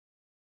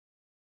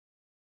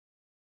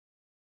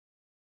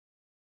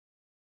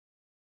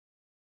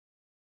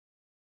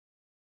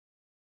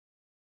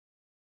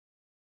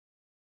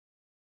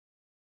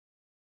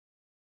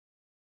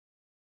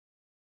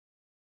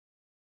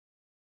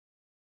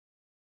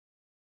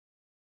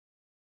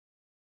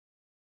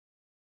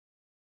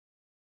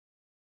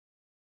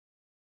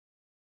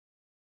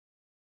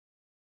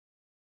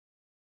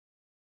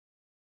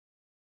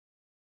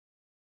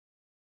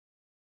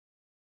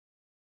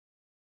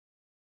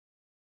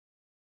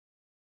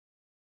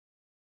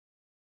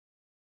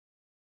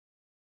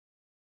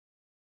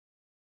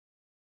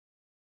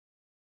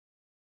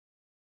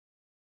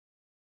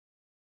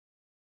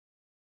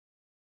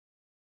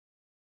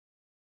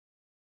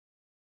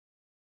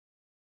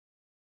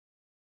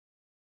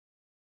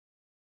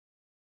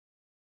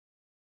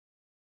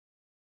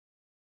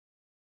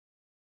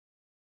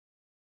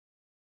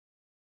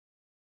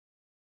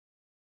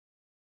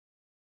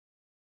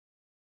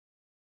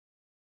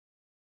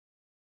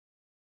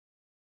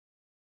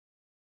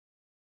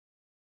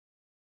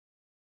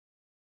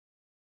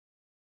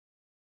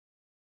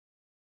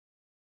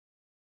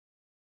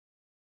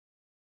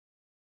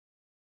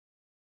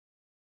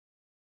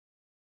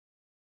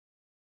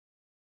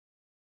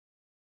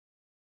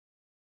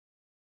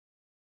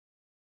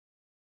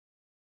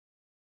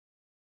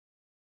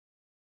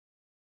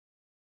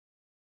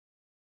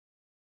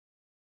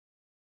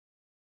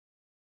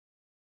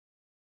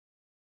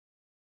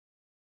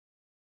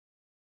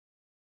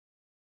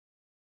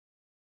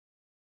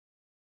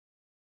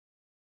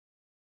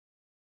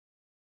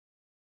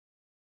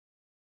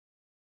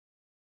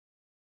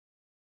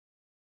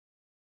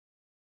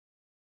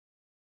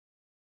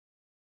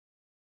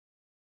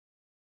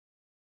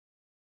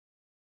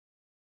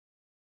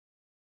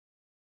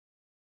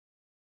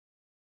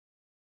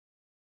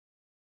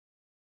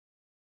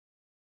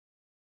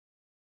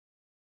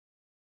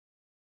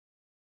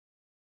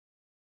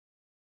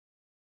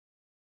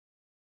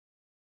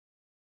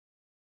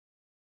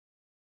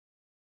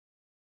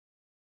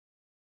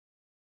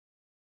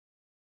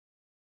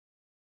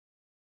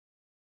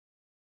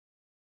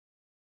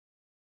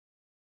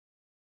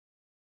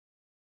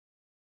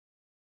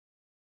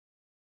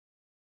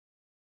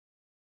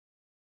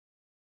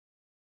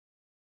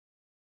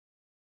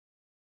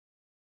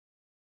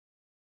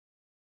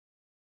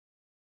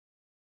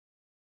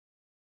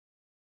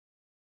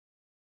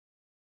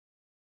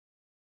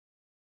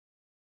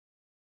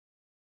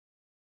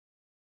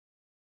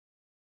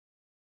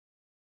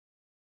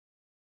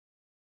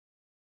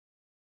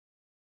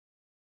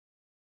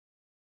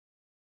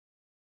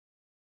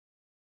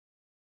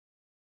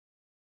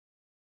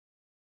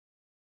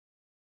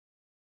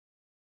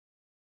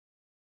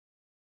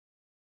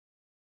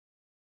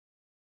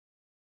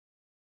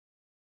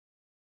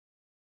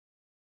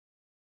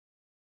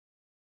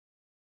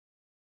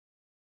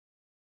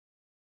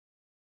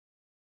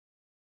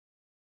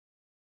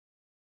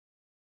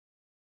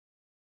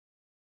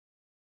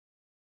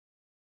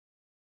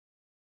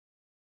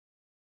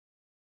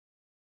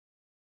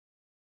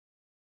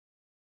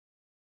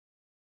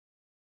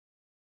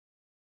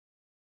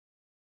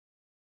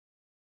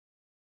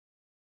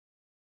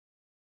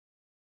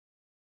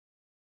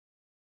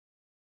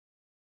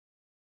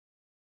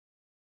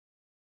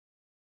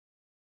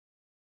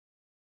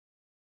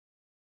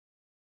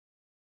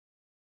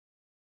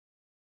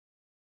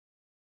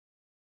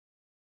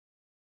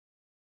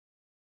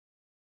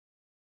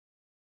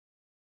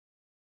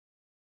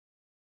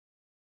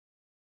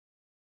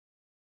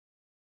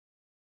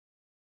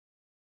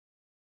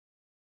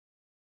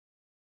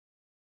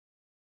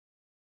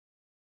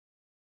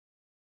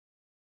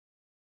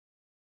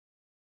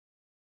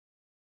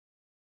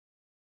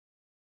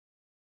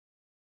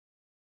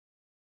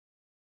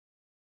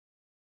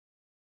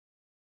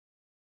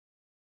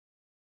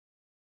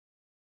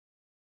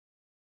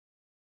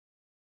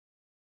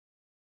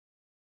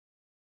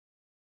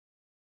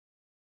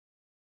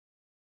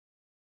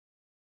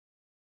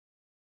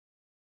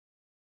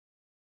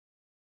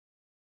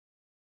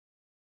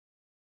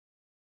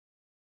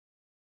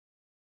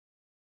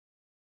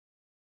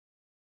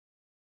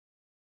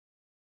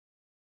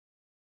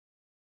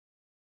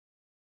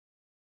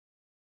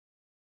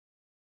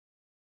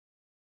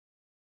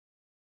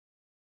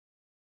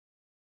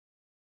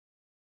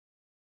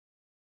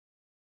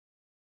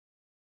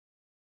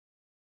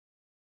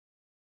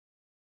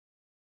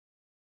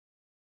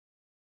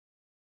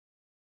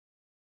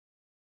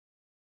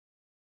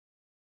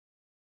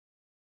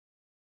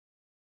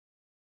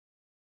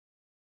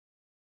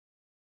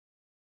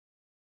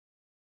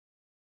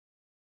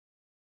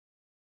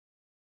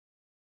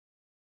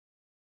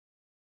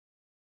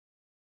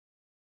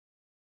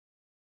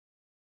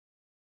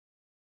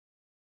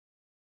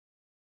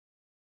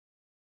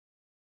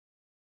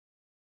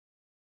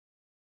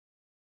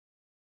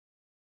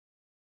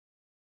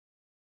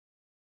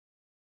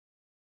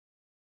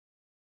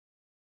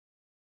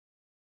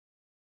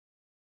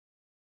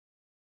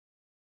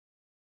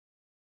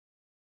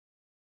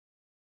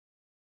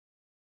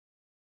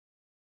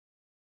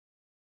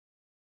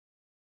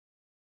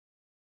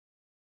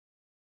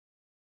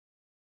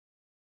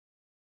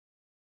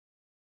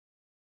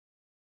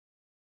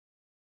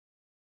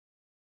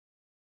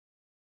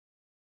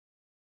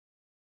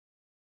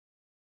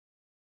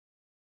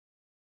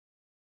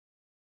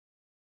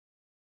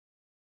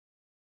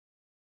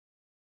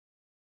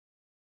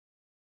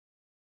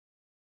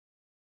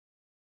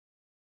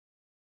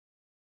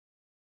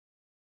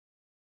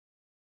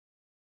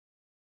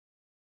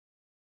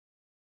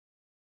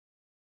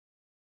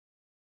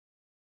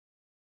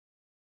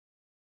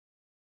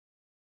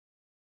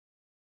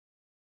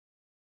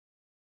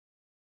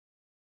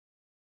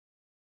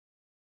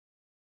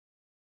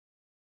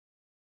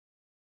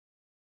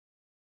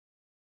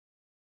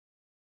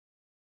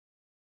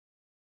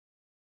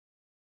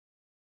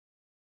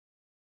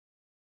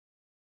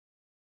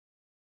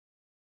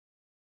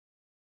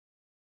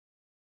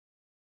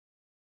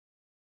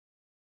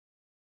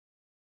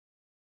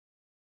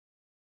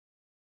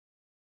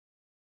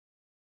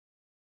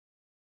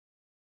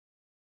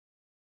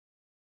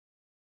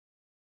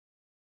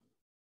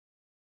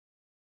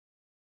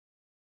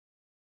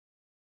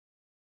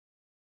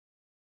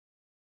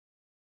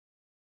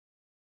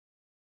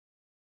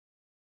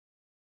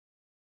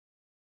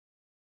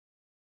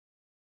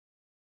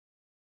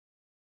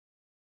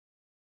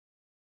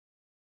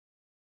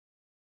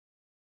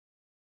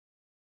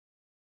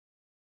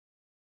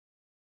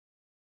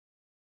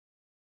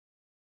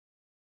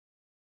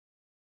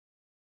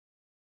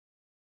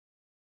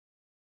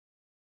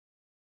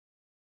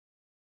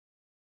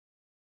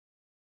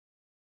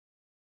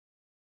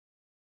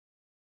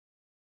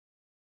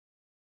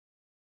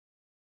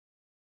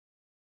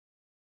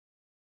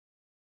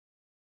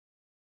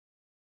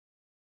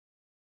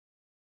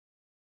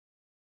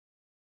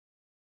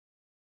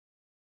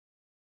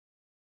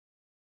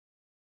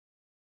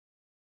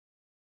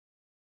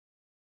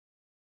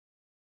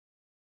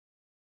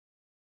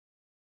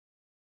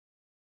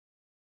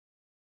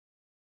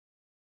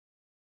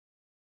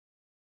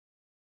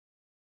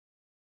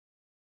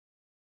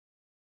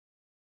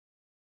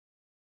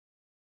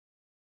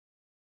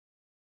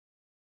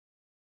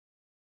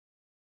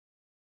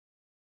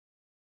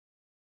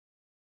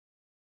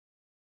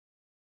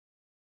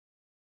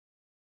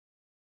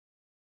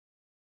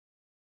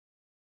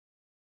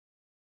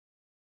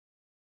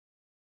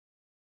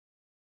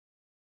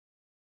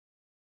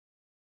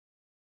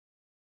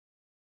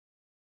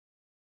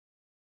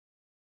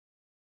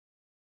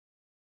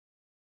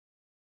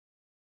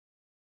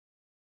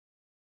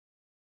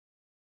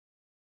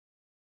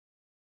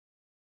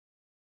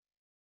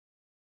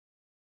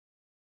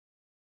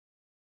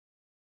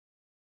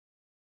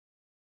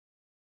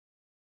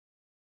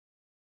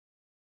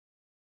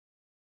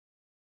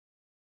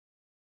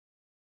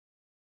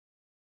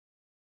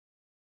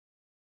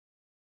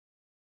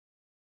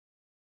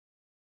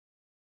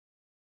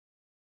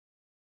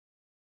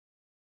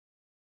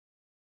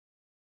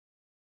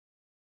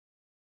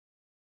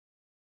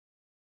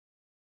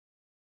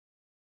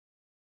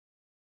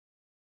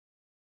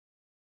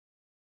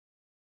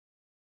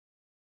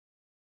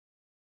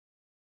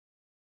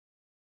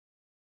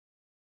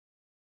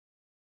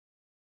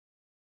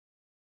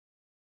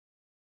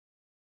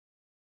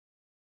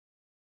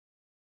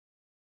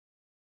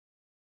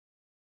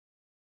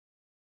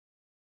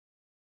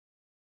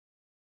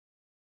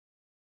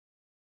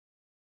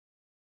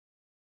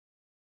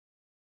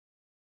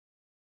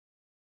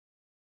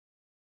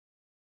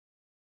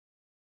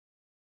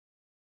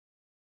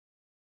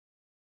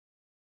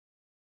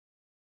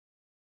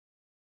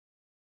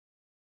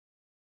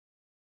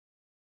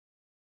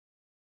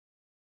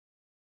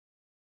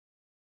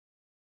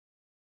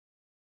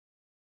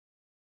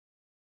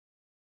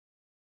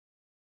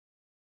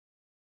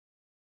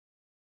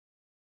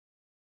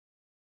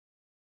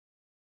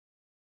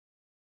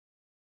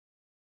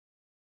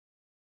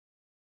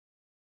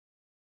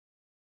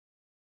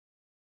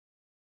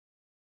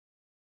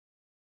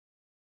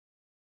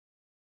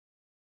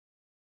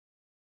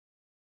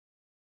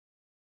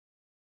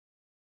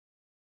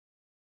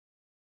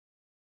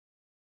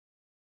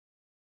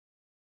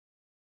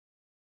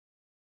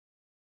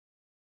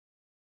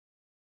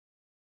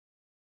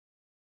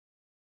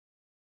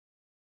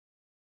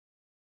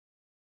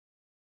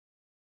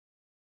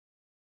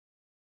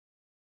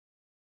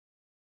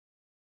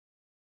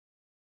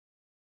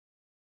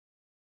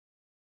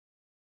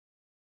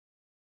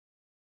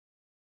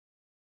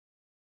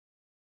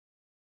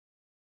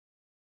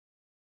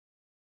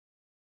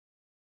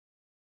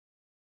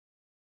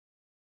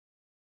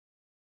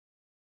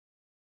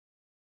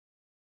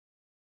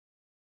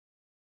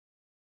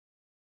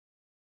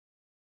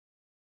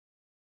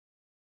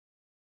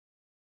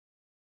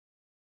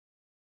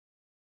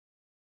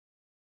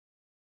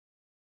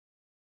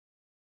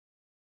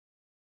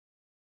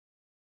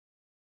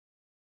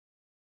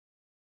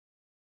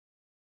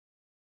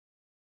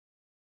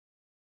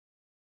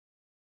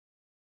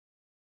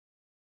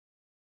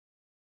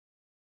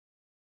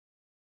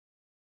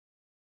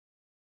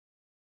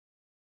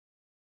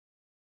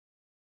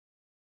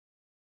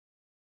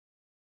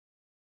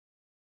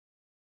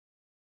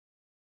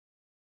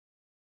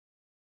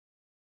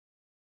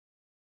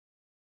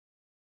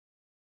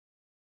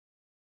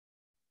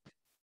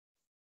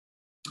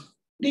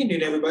Good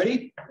evening,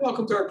 everybody.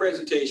 Welcome to our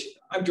presentation.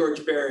 I'm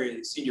George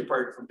Barry, Senior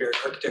Partner from Barry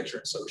Architecture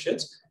and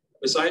Associates.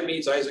 Beside me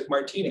is Isaac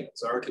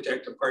Martinez,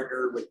 architect and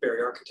partner with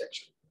Barry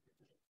Architecture.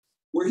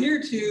 We're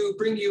here to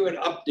bring you an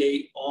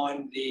update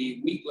on the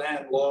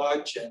Wheatland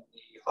Lodge and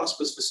the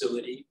hospice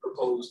facility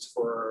proposed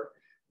for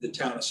the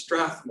town of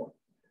Strathmore.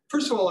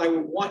 First of all, I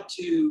want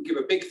to give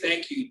a big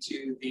thank you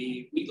to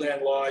the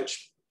Wheatland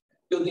Lodge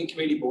Building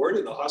Committee Board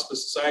and the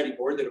Hospice Society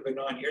Board that have been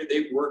on here.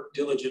 They've worked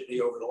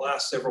diligently over the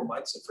last several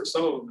months, and for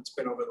some of them, it's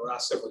been over the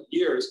last several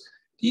years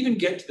to even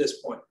get to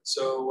this point.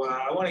 So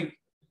I want to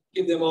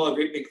give them all a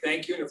great big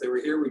thank you, and if they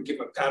were here, we'd give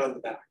them a pat on the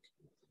back.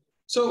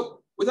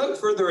 So without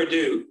further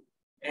ado,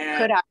 and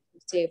could I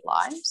save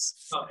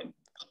lives?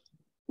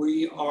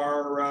 We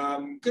are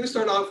going to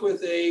start off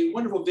with a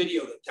wonderful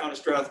video that Town of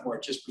Strathmore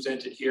just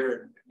presented here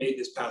and made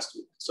this past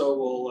week. So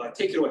we'll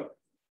take it away.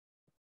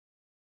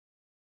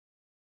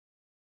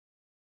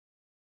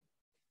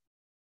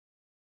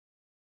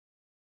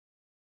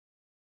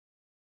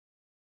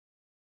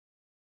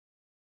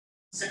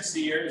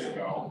 60 years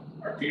ago,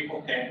 our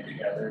people came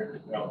together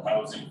to build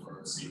housing for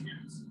our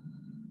seniors.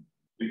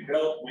 We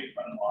built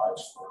Wheatland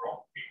Lodge for our own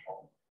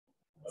people,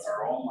 with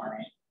our own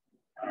money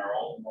and our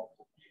own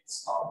local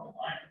needs top of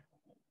mind.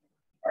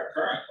 Our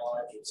current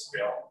lodge was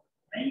built,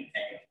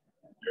 maintained,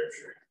 and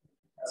nurtured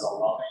as a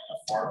loving,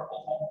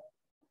 affordable home.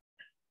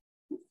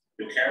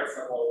 To care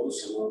for those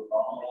who, with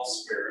nominal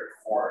spirit,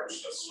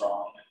 forged a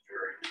strong,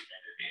 enduring community.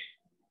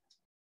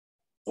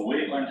 The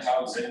Wheatland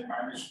Housing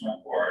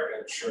Management Board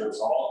ensures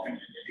all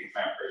community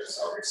members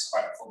are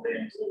respectfully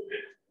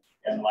included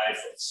in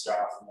life of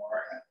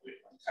Strathmore and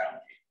Wheatland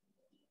County.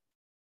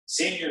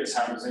 Seniors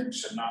housing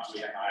should not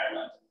be an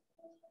island,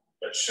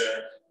 but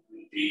should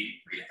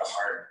indeed be at the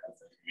heart of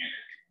the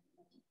community.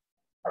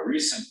 A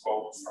recent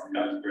quote from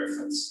Doug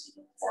Griffiths,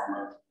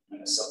 former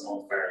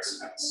Municipal Affairs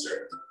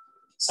Minister,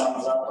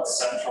 sums up a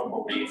central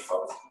belief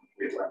of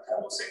Wheatland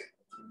housing.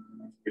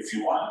 If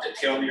you want to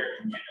kill your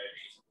community,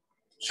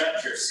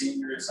 shut your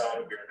seniors out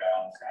of your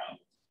downtown.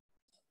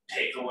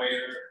 Take away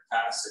their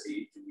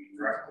capacity to be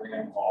directly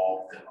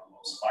involved in the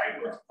most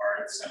vibrant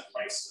parts and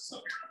places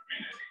of your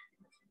community.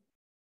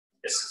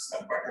 This is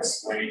the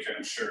quickest way to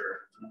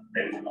ensure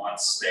they will not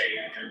stay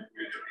in your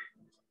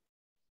community.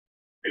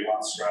 We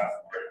want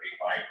Strathmore to be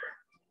vibrant,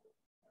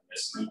 and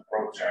this new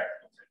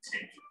project will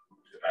continue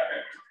to that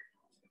energy.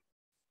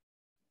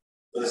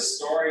 The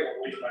story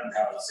of Wheatland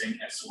Housing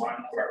is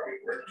one where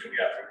we work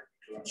together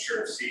to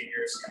ensure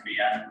seniors can be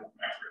active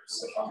members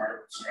of the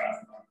heart of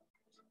Strathmore.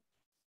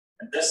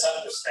 In this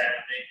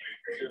understanding, we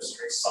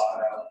previously sought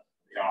out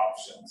the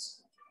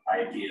options,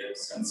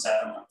 ideas, and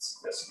sentiments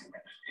of this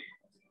community.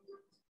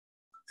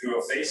 Through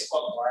a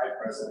Facebook Live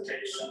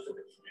presentation to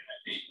the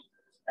community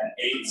and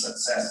 8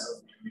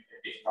 successive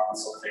community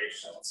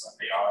consultations in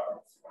the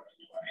autumn of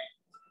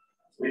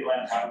 2020,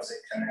 Wheatland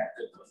Housing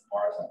connected with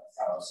more than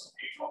 1,000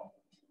 people.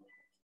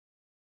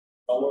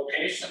 The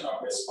location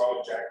of this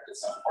project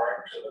is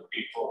important to the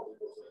people who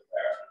live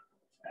there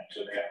and to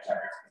the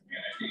entire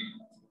community.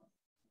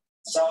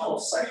 Several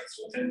sites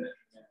within the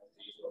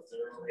community were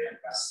thoroughly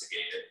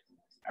investigated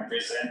and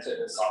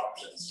presented as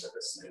options for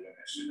this new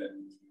initiative.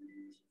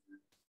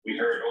 We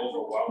heard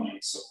overwhelming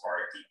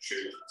support to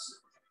choose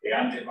the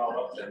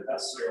undeveloped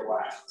industrial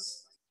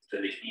lands to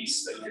the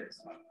east of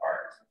Gibson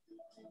Park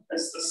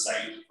as the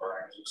site for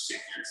our new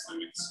seniors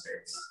living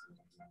space.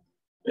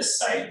 This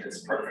site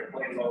is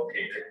perfectly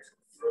located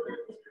further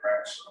the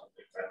direction of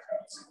Wheatland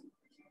housing.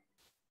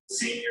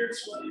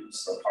 Seniors will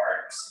use the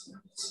parks,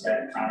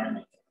 spend time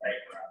in the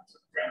playgrounds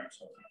with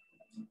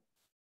grandchildren,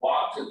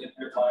 walk to the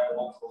nearby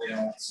locally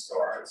owned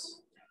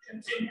stores,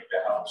 and continue to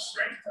help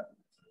strengthen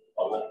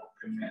a local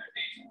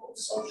community both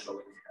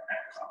socially and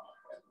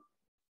economically.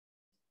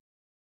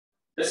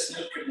 This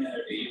new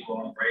community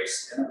will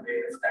embrace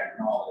innovative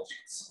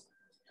technologies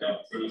to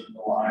improve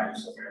the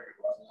lives of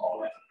everyone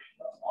calling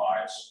Wheatland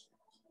Lodge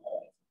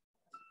home.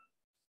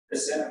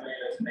 This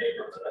innovative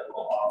neighborhood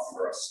will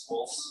offer a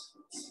full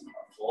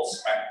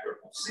spectrum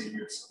of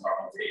seniors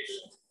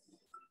accommodation,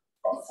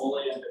 from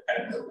fully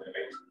independent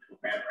living to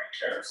memory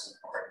care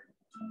support.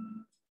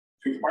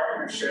 Through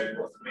partnership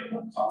with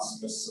Wheatland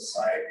Hospice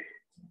Society,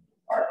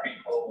 our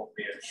people will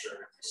be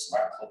ensured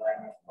respectful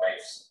and life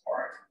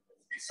support if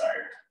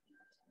desired.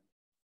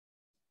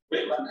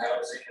 Wheatland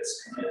Housing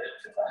is committed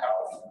to the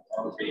health and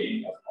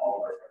well-being of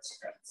all our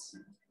residents,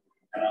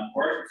 and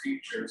important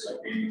features are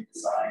being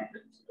designed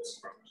into this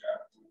project.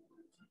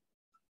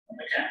 The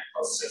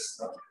mechanical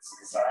system is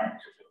designed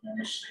to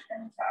diminish the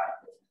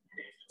impact of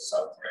contagious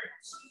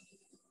outbreaks.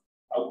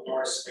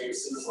 Outdoor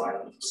spaces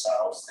lend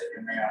themselves to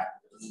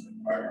interactive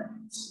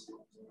environments,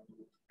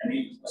 and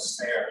even the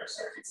stairs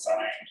are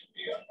designed to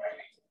be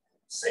inviting,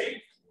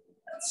 safe,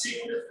 and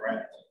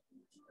senior-friendly,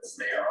 as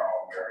they are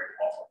all very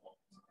vulnerable.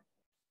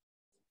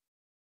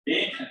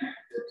 Being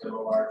connected to the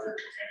larger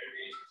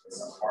community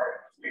is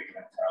important to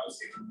Wheatland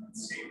Housing and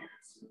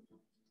seniors,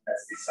 as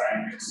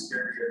designed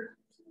exterior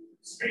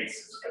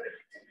spaces for the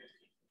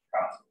community to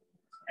come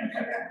and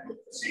connect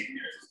with the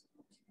seniors,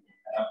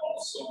 and have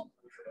also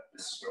included a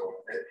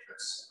bistro of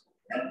interest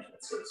and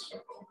surfaces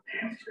for both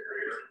the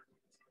interior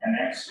and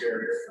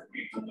exterior for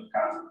people to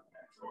come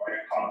and enjoy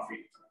a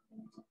coffee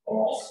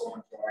or also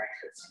enjoy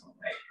kids in the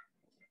lake.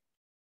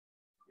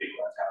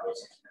 Wheatland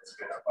Housing has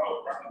been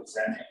about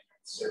representing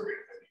and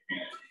serving the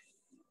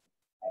community.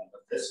 And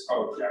with this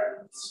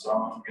project, the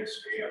strong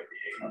history of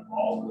being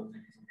involved with the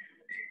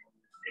community,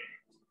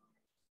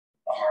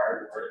 the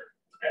hard work,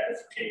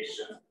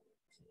 dedication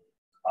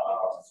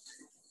of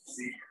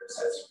seekers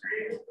has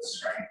created the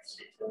strengths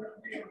we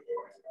currently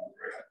enjoy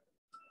under it.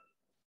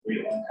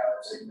 Wheatland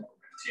Housing will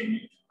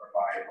continue to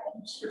provide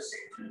homes for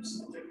seniors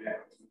to live in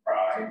with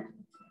pride,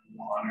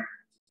 honor,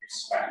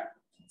 respect,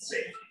 and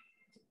safety.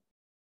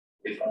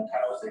 Wheatland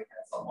Housing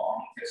has a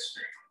long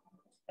history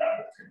that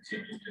will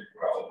continue to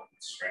grow and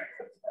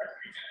strengthen our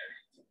community.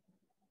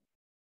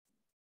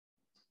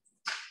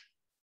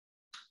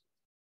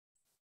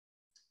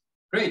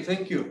 Great,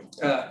 thank you.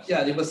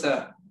 Yeah, it was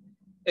an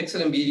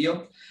excellent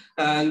video.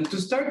 And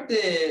to start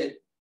the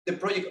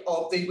project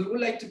update, we would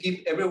like to give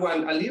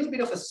everyone a little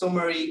bit of a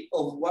summary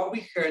of what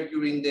we heard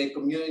during the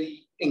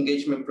community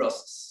engagement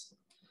process.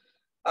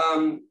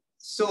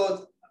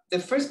 So the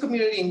first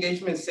community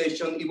engagement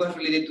session, it was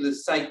related to the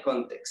site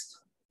context.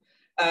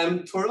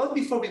 For us,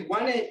 before we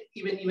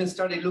even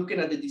started looking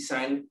at the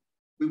design,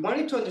 we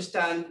wanted to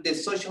understand the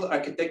social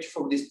architecture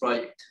for this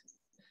project.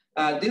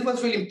 This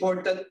was really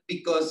important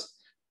because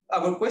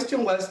our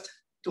question was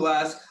to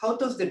ask, how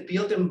does the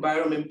built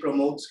environment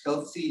promote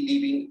healthy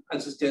living and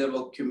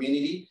sustainable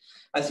community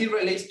as it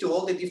relates to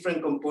all the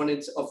different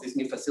components of this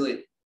new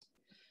facility?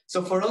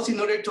 So for us, in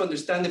order to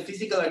understand the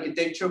physical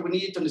architecture, we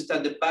needed to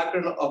understand the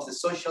background of the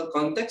social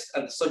context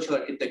and the social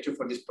architecture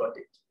for this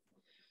project.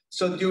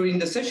 So during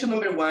the session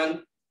number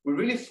 1, we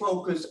really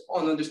focused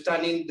on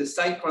understanding the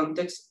site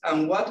context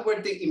and what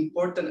were the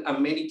important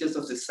amenities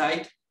of the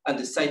site and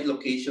the site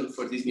location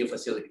for this new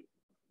facility.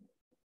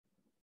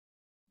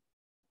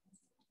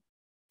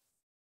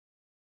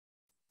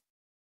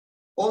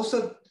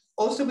 Also,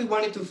 we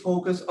wanted to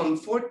focus on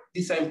 4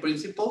 design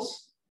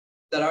principles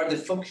that are the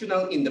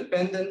functional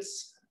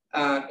independence,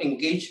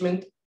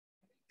 engagement,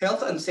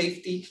 health and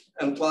safety,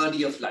 and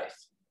quality of life.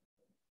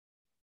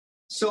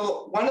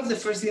 So one of the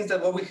first things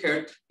that what we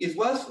heard is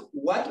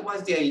what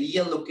was the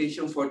ideal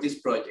location for this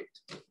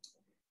project?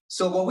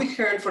 So what we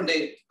heard from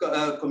the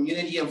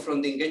community and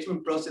from the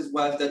engagement process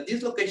was that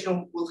this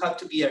location will have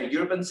to be a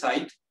urban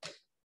site,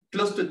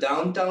 close to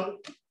downtown,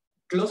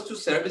 close to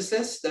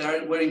services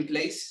that were in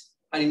place,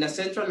 and in a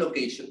central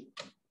location.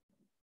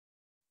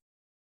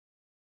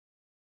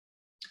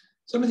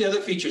 Some of the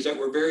other features that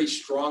were very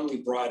strongly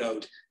brought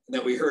out and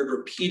that we heard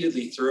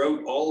repeatedly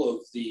throughout all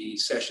of the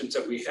sessions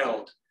that we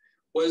held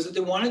was that they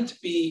wanted to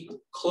be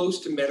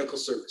close to medical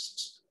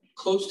services,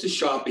 close to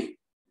shopping.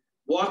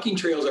 Walking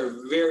trails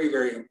are very,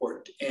 very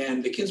important.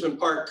 And the Kinsman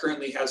Park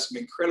currently has some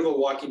incredible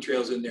walking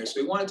trails in there.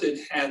 So we wanted to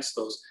enhance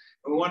those.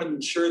 And we want to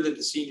ensure that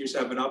the seniors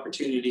have an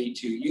opportunity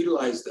to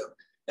utilize them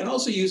and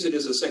also use it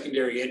as a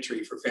secondary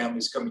entry for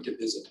families coming to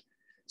visit.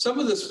 Some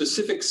of the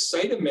specific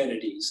site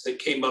amenities that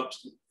came up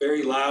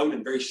very loud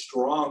and very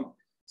strong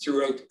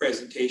throughout the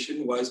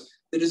presentation was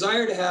the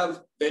desire to have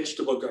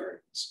vegetable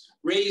gardens,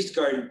 raised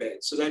garden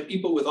beds, so that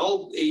people with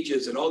all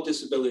ages and all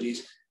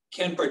disabilities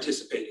can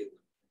participate in them.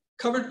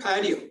 Covered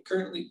patio,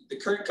 the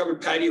current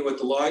covered patio at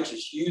the lodge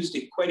is used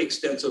quite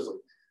extensively.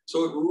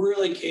 So it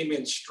really came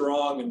in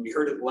strong and we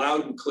heard it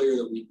loud and clear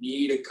that we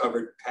need a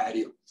covered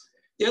patio.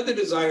 The other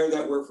desire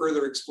that we're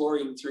further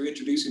exploring through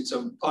introducing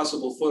some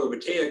possible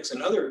photovoltaics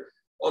and other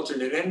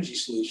alternate energy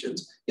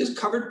solutions is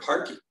covered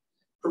parking,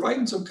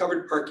 providing some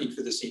covered parking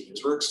for the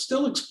seniors. We're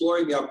still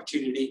exploring the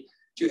opportunity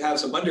to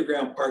have some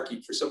underground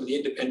parking for some of the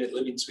independent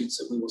living suites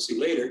that we will see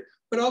later,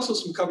 but also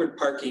some covered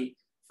parking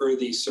for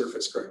the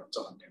surface grounds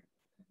on there.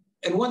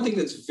 And one thing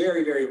that's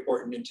very, very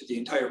important into the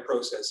entire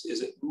process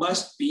is it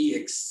must be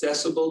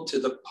accessible to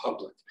the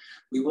public.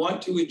 We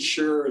want to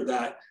ensure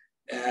that,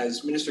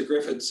 as Minister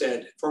Griffith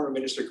said, former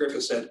Minister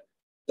Griffith said,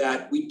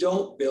 that we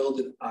don't build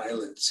an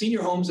island.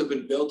 Senior homes have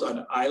been built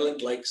on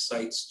island-like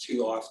sites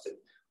too often.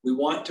 We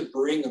want to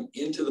bring them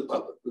into the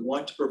public. We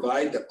want to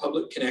provide the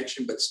public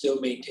connection, but still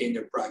maintain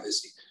their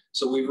privacy.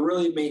 So we've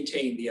really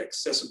maintained the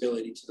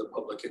accessibility to the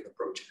public in the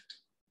project.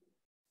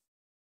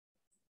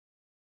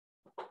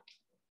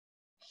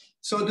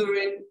 So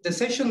during the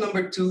session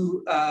number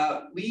 2,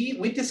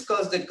 we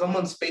discussed the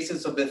common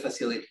spaces of the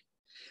facility.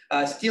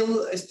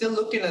 Still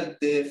looking at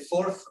the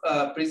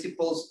 4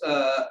 principles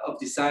of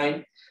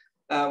design,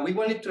 we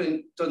wanted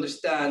to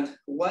understand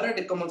what are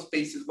the common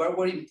spaces, what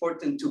were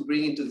important to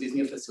bring into this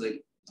new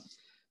facility.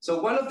 So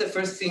one of the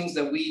first things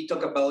that we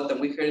talk about and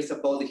we heard is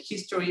about the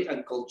history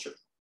and culture.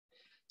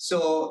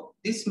 So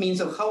this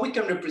means of how we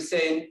can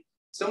represent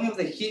some of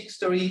the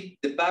history,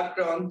 the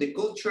background, the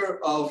culture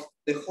of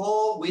the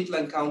whole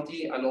Wheatland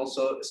County and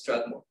also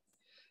Strathmore.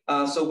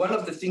 So one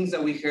of the things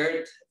that we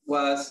heard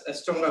was a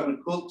strong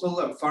agricultural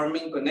and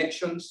farming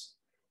connections,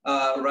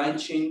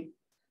 ranching,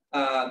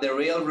 the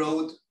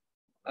railroad,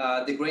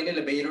 the grain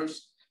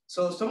elevators.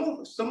 So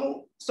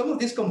some of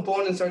these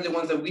components are the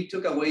ones that we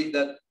took away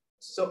that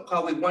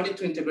how we wanted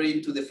to integrate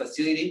into the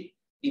facility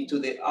into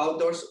the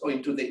outdoors or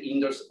into the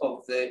indoors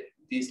of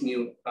this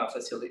new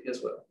facility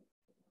as well.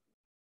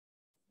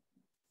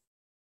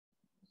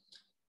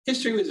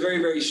 History was very,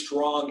 very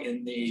strong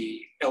in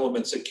the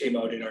elements that came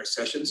out in our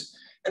sessions.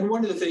 And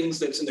one of the things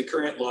that's in the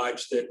current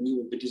lodge that we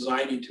will be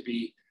designing to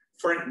be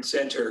front and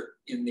center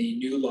in the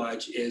new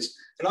lodge is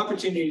an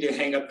opportunity to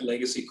hang up the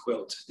legacy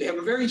quilt. They have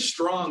a very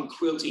strong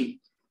quilting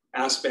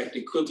aspect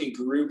and quilting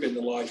group in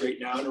the lodge right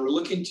now, and we're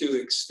looking to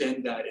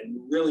extend that and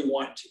really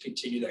want to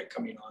continue that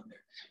coming on there.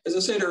 As I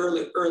said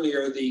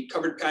earlier, the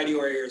covered patio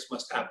areas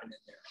must happen in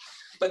there.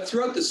 But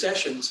throughout the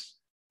sessions,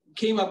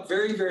 came up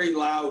very, very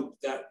loud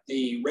that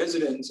the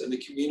residents and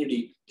the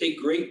community take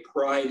great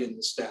pride in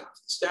the staff.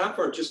 The staff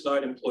are just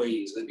not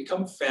employees, they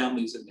become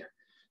families in there.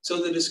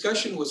 So the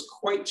discussion was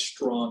quite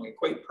strong and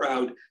quite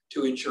proud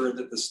to ensure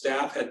that the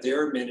staff had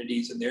their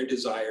amenities and their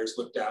desires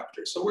looked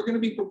after. So we're going to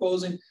be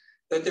proposing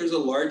that there's a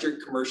larger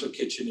commercial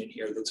kitchen in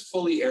here that's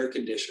fully air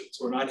conditioned.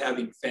 So we're not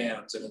having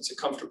fans and it's a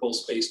comfortable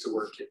space to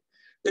work in.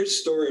 There's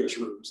storage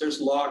rooms,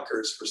 there's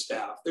lockers for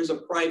staff. There's a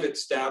private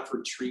staff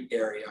retreat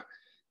area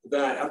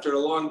that after a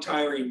long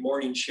tiring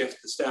morning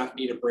shift, the staff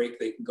need a break,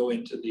 they can go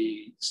into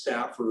the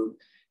staff room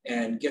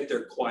and get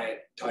their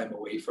quiet time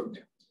away from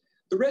there.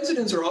 The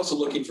residents are also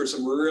looking for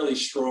some really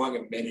strong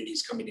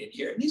amenities coming in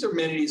here. And these are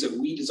amenities that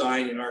we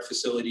design in our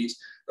facilities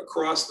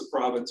across the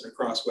province and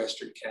across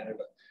Western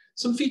Canada.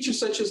 Some features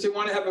such as they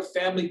want to have a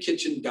family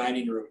kitchen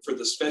dining room for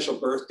the special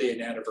birthday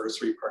and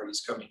anniversary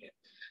parties coming in.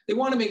 They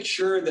want to make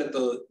sure that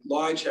the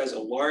lodge has a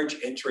large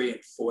entry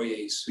and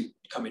foyer suite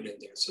coming in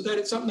there so that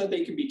it's something that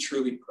they can be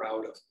truly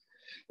proud of.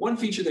 One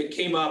feature that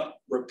came up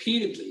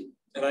repeatedly,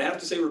 and I have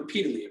to say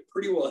repeatedly,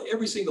 pretty well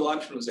every single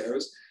option was there,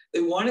 was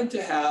they wanted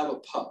to have a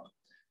pub.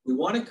 We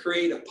want to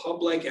create a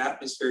pub-like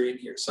atmosphere in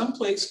here,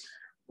 someplace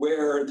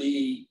where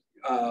the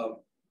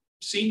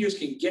seniors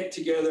can get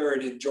together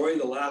and enjoy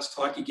the last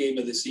hockey game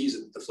of the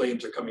season the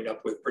Flames are coming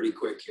up with pretty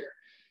quick here.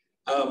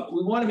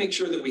 We want to make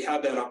sure that we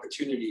have that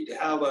opportunity to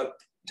have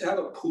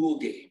a pool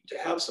game, to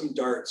have some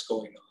darts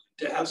going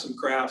on, to have some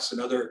crafts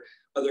and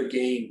other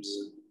games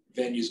and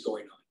venues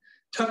going on.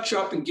 Tuck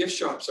shop and gift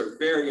shops are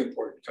very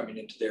important coming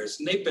into theirs,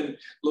 and they've been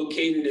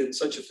located in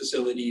such a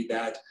facility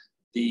that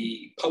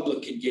the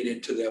public can get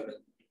into them and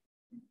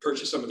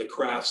purchase some of the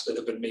crafts that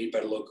have been made by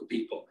the local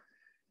people.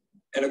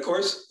 And of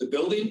course, the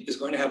building is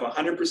going to have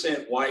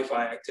 100%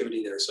 Wi-Fi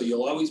activity there. So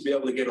you'll always be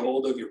able to get a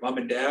hold of your mom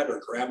and dad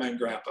or grandma and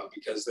grandpa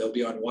because they'll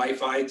be on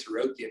Wi-Fi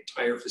throughout the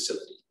entire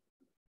facility.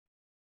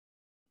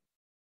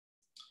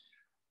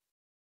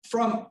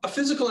 From a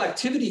physical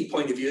activity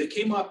point of view, it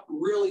came up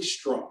really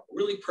strong,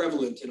 really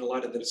prevalent in a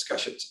lot of the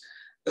discussions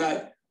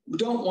that we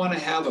don't want to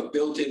have a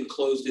built-in,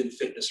 closed-in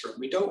fitness room.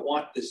 We don't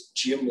want this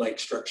gym-like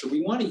structure.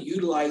 We want to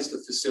utilize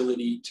the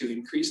facility to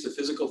increase the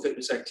physical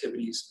fitness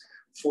activities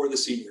for the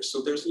seniors.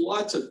 So there's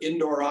lots of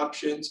indoor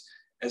options.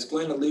 As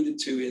Glenn alluded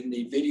to in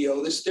the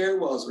video, the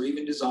stairwells are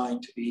even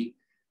designed to be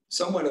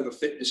somewhat of a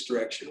fitness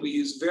direction. We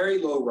use very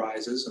low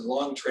rises and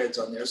long treads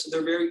on there, so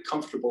they're very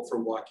comfortable for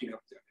walking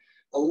up there.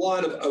 A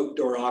lot of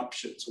outdoor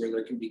options where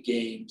there can be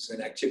games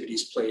and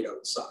activities played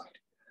outside.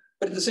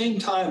 But at the same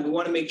time, we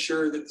want to make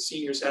sure that the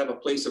seniors have a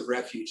place of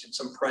refuge and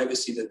some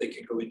privacy that they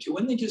can go into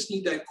when they just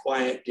need that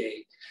quiet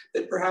day,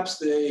 that perhaps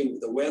the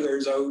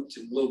weather's out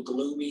and a little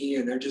gloomy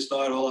and they're just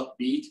not all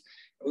upbeat.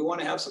 And we want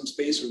to have some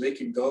space where they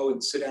can go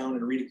and sit down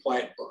and read a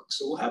quiet book.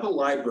 So we'll have a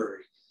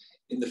library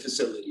in the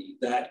facility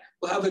that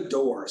will have a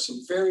door,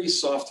 some very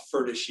soft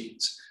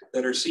furnishings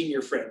that are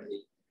senior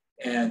friendly.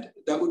 And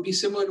that would be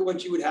similar to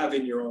what you would have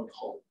in your own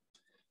home.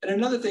 And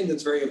another thing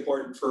that's very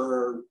important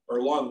for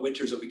our long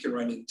winters that we can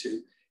run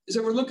into is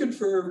that we're looking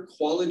for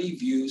quality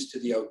views to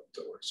the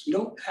outdoors. We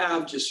don't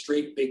have just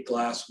straight big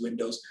glass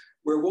windows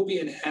where we'll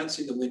be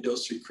enhancing the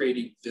windows through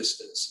creating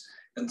vistas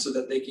and so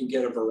that they can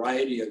get a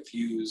variety of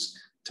views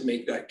to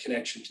make that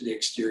connection to the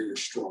exterior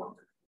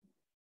stronger.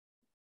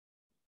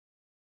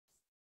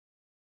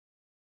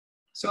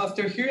 So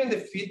after hearing the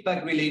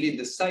feedback related to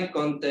the site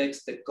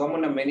context, the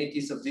common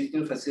amenities of this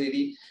new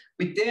facility,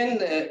 we then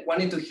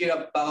wanted to hear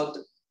about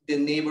the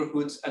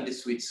neighborhoods and the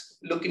suites,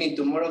 looking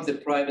into more of the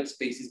private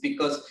spaces,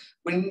 because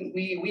when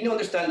we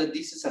understand that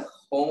this is a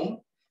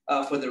home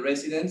for the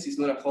residents, it's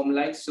not a home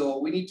like, so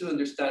we need to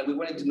understand, we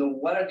wanted to know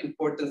what are the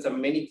important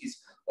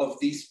amenities of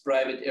these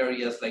private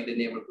areas like the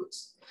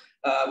neighborhoods.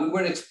 We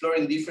were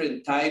exploring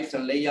different types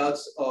and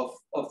layouts of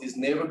these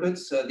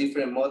neighborhoods,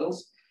 different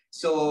models.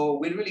 So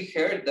we really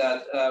heard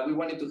that we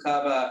wanted to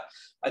have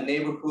a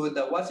neighborhood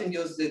that wasn't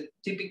just the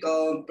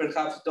typical,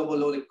 perhaps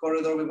double-loaded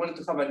corridor. We wanted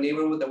to have a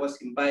neighborhood that was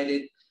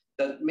invited,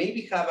 that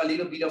maybe have a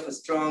little bit of a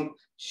strong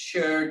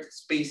shared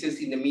spaces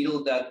in the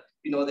middle that,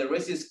 you know, the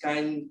residents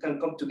can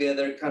come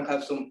together, can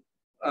have some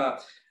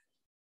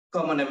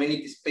common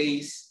amenity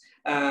space,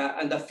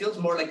 and that feels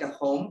more like a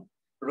home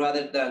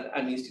rather than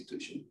an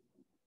institution.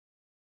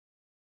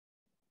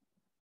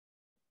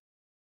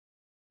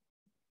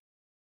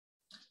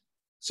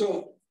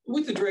 So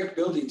with the direct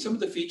building, some of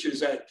the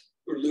features that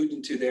we're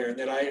alluding to there and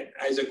that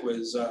Isaac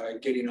was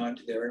getting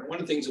onto there, and one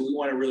of the things that we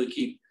want to really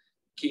keep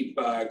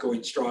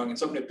going strong, and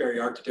something at Barrie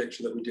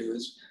Architecture that we do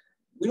is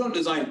We don't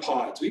design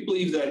pods. We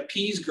believe that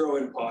peas grow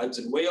in pods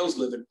and whales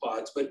live in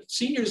pods, but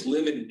seniors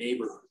live in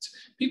neighborhoods.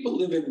 People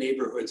live in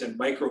neighborhoods and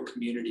micro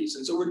communities.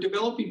 And so we're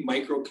developing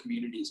micro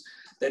communities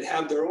that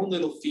have their own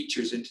little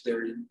features into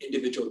their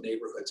individual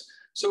neighborhoods.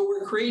 So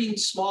we're creating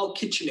small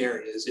kitchen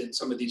areas in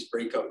some of these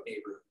breakout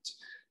neighborhoods.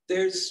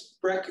 There's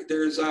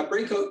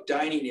breakout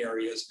dining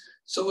areas.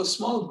 So a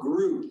small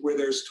group where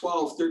there's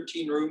 12,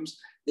 13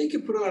 rooms, they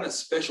could put on a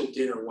special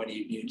dinner one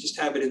evening and just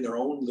have it in their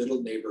own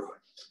little neighborhood.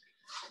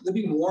 There'll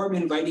be warm,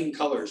 inviting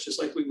colors,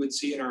 just like we would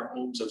see in our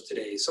homes of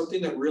today,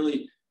 something that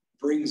really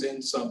brings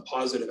in some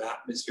positive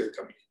atmosphere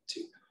coming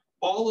into.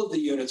 All of the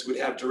units would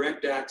have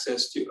direct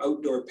access to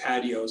outdoor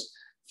patios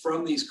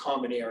from these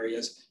common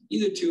areas,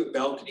 either to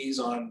balconies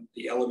on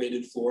the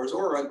elevated floors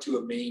or onto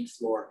a main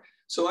floor.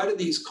 So out of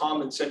these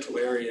common central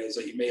areas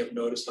that you may have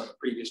noticed on the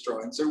previous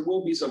drawings, there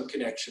will be some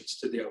connections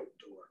to the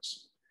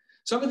outdoors.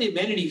 Some of the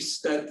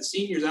amenities that the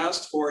seniors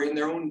asked for in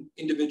their own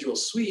individual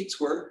suites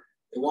were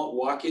they want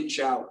walk-in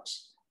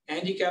showers.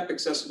 Handicap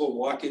accessible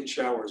walk-in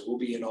showers will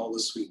be in all the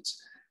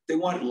suites. They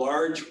want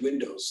large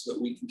windows so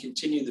that we can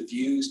continue the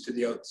views to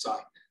the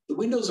outside. The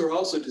windows are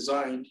also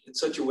designed in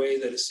such a way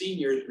that a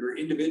senior or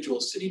individual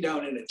sitting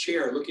down in a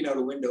chair looking out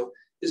a window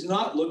is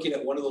not looking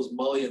at one of those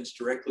mullions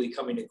directly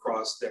coming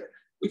across there.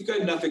 We've got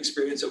enough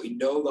experience that we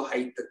know the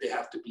height that they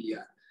have to be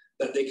at,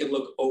 that they can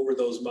look over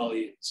those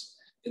mullions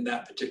in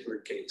that particular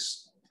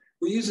case.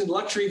 We're using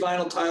luxury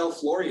vinyl tile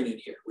flooring in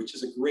here, which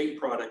is a great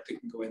product that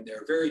can go in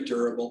there, very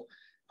durable.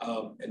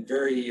 And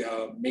very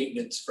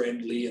maintenance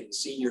friendly, and the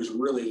seniors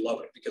really love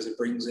it because it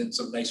brings in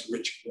some nice,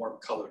 rich, warm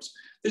colors.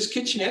 There's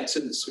kitchenettes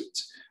in the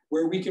suites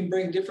where we can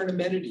bring different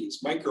amenities,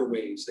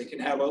 microwaves. They can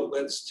have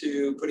outlets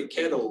to put a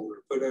kettle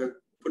or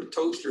put a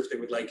toaster if they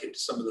would like into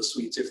some of the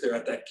suites if they're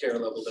at that care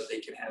level that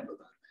they can handle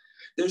that.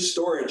 There's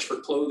storage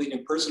for clothing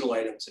and personal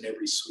items in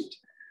every suite.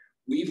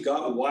 We've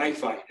got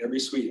Wi-Fi in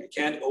every suite. I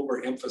can't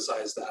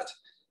overemphasize that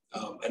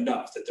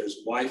enough, that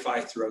there's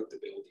Wi-Fi throughout the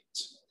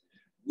buildings.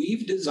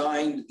 We've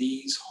designed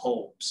these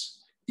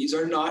homes. These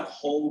are not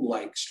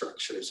home-like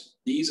structures.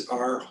 These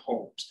are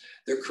homes.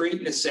 They're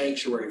creating a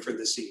sanctuary for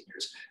the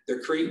seniors.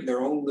 They're creating their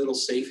own little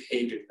safe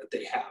haven that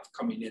they have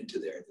coming into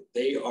there.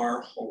 They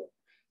are home.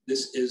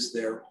 This is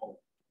their home.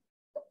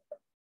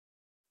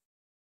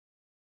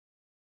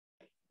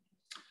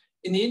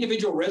 In the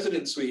individual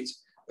resident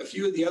suites, a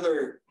few of the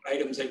other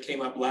items that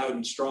came up loud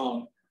and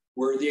strong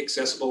were the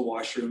accessible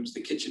washrooms,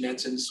 the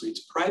kitchenettes in the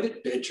suites,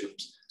 private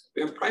bedrooms.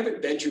 We have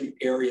private bedroom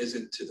areas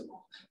into them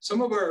all.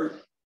 Some of our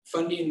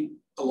funding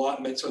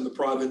allotments from the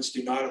province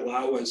do not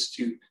allow us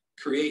to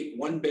create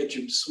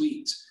one-bedroom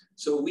suites.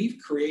 So we've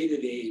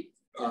created a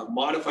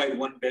modified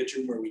one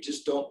bedroom where we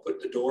just don't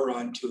put the door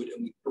onto it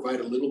and we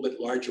provide a little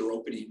bit larger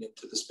opening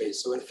into the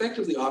space. So it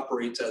effectively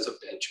operates as a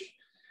bedroom.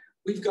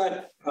 We've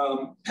got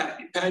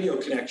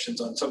patio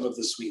connections on some of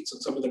the suites,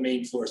 on some of the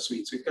main floor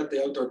suites. We've got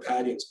the outdoor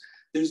patios.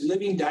 There's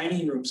living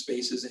dining room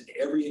spaces in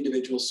every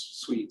individual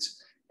suites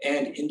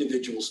and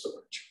individual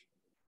storage.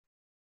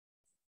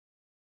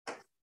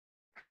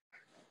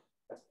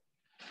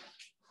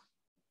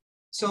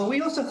 So we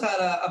also had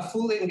a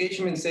full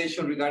engagement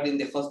session regarding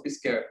the hospice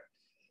care.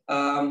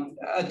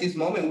 At this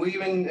moment, we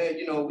even,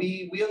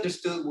 we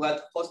understood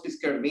what hospice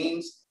care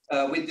means.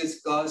 We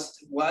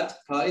discussed what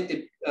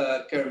palliative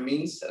care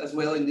means as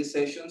well in this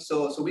session.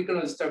 So we can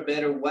understand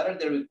better what are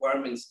the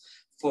requirements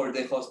for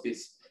the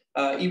hospice.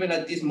 Even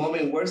at this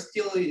moment, we're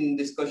still in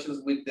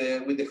discussions with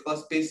the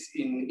hospice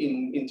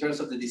in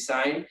terms of the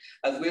design,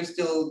 as we're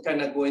still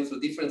kind of going through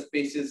different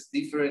spaces,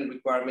 different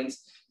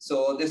requirements.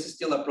 So this is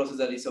still a process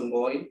that is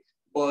ongoing.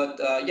 But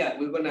yeah,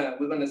 we're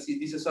gonna see.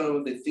 This is some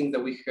of the things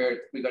that we heard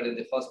regarding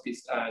the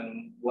hospice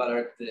and what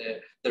are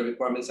the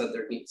requirements and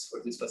their needs for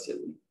this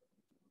facility.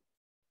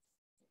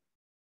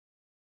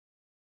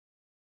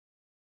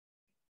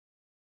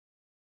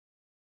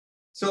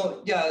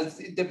 So yeah,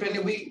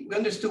 depending, we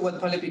understood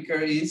what palliative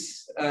care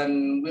is,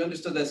 and we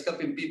understood that it's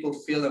helping people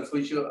feel and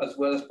function as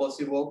well as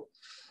possible.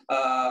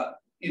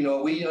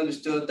 We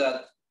understood that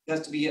it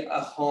has to be a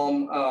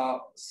home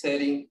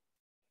setting.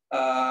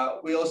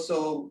 We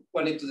also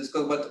wanted to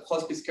discuss what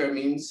hospice care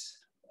means,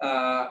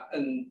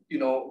 and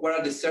what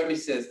are the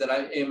services that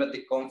I aim at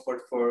the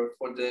comfort for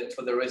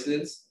the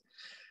residents.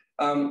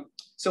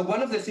 So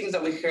one of the things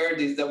that we heard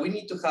is that we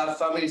need to have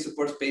family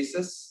support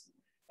spaces,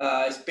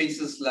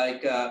 spaces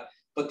like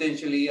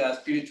potentially a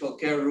spiritual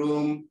care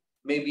room,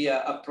 maybe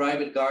a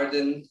private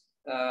garden,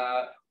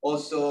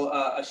 also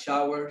a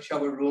shower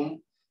room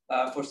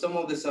for some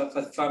of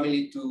the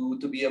family to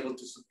be able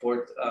to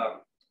support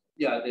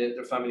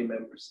their family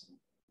members.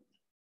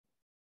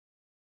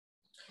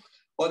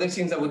 Other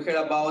things that we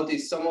heard about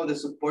is some of the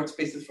support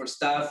spaces for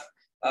staff,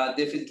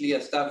 definitely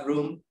a staff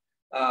room.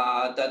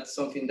 That's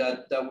something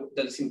that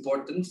is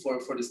important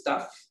for the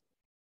staff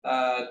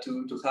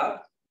to have.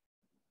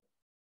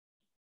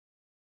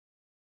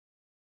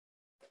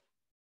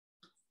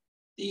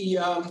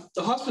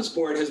 The hospice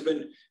board has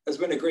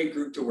been a great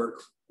group to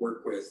work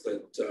with.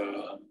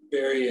 That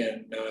Barry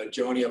and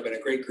Joni have been a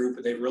great group,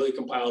 and they've really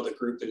compiled a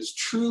group that is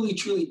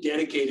truly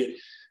dedicated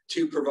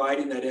to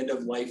providing that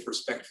end-of-life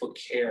respectful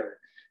care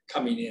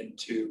coming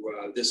into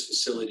this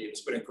facility.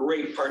 It's been a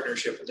great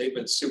partnership, and they've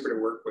been super to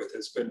work with.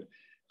 It's been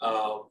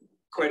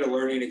quite a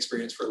learning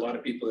experience for a lot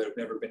of people that have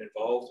never been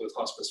involved with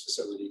hospice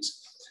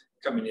facilities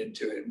coming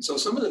into it. And so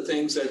some of the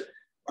things that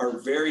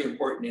are very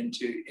important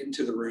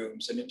into the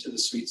rooms and into the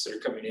suites that are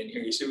coming in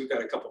here. You see we've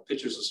got a couple of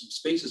pictures of some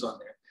spaces on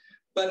there,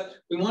 but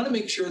we want to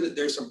make sure that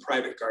there's some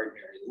private garden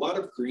area, a lot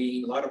of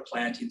green, a lot of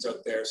plantings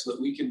out there so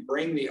that we can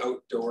bring the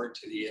outdoor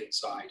to the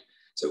inside.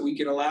 So we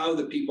can allow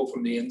the people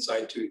from the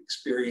inside to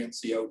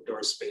experience the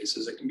outdoor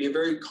spaces. It can be a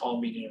very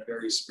calming and a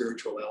very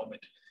spiritual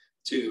element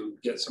to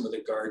get some of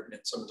the garden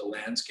and some of the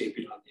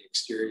landscaping on the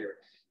exterior.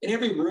 And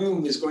every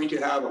room is going to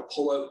have a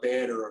pull-out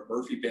bed or a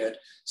Murphy bed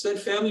so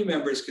that family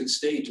members can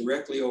stay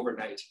directly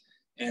overnight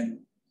and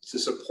to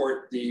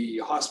support the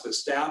hospice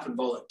staff and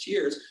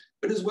volunteers,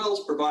 but as well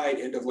as provide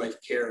end-of-life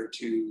care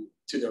to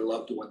their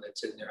loved one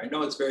that's in there. I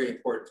know it's very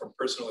important from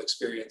personal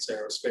experience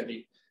there of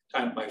spending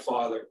time with my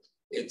father.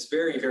 It's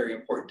very, very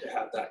important to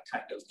have that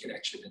kind of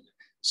connection in there.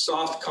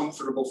 Soft,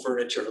 comfortable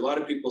furniture. A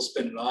lot of people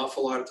spend an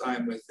awful lot of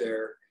time with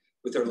their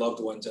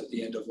loved ones at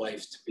the end of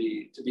life to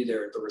be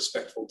there at the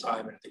respectful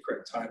time and at the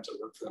correct times that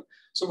work for them.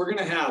 So we're going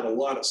to have a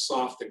lot of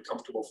soft and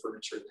comfortable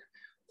furniture in there.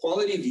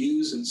 Quality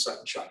views and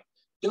sunshine.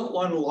 You don't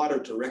want a lot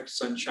of direct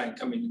sunshine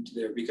coming into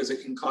there because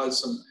it can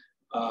cause some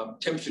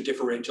temperature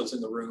differentials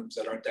in the rooms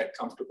that aren't that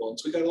comfortable. And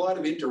so we got a lot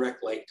of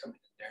indirect light coming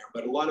in there,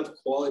 but a lot of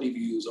quality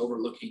views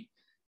overlooking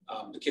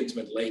the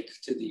Kinsman Lake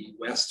to the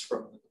west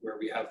from where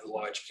we have the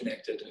lodge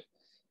connected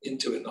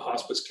into it and the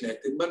hospice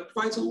connected, but it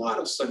provides a lot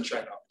of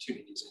sunshine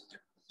opportunities in there.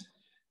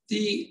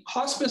 The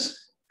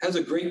hospice has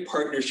a great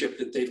partnership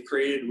that they've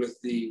created with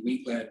the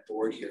Wheatland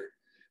board here.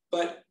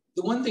 But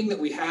the one thing that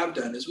we have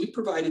done is we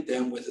provided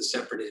them with a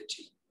separate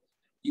entity.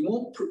 You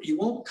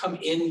won't come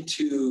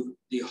into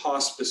the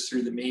hospice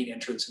through the main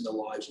entrance in the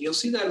lodge. And you'll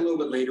see that a little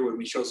bit later when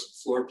we show some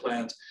floor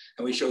plans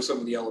and we show some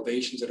of the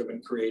elevations that have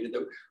been created.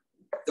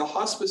 The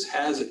hospice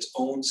has its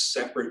own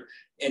separate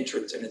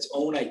entrance and its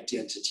own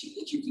identity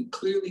that you can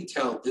clearly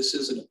tell this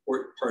is an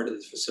important part of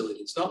the facility.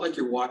 It's not like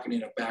you're walking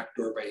in a back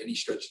door by any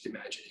stretch of the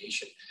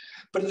imagination.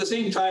 But at the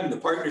same time, the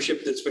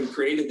partnership that's been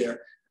created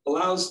there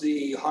allows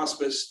the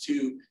hospice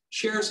to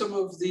share some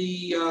of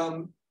the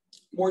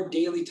more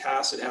daily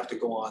tasks that have to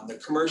go on. The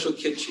commercial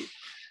kitchen.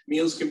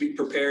 Meals can be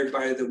prepared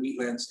by the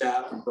Wheatland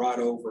staff and brought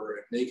over,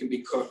 and they can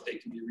be cooked, they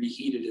can be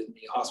reheated in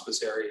the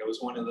hospice area. It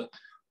was one of the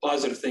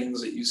positive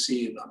things that you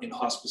see in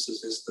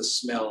hospices is the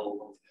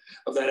smell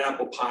of that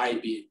apple pie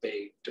being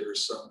baked or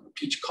some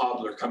peach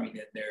cobbler coming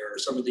in there or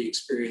some of the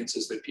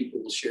experiences that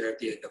people will share at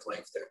the end of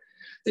life there.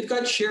 They've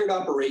got shared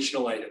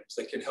operational items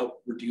that can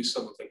help reduce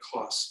some of the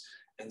costs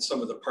and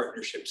some of the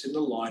partnerships in the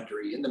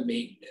laundry, in the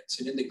maintenance,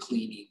 and in the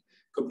cleaning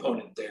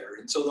component there.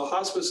 And so the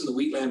hospice and the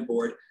Wheatland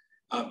board,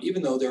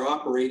 even though they're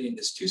operating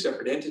as two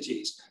separate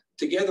entities,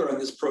 together on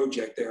this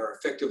project, they are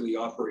effectively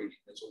operating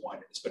as one.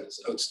 It's been an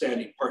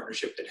outstanding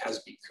partnership that has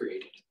been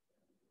created.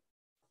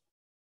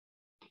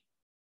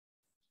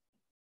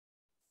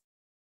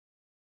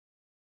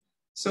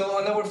 So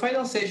on our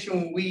final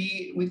session,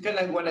 we kind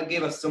of want to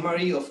give a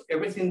summary of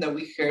everything that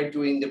we heard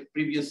during the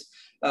previous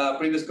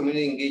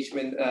community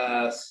engagement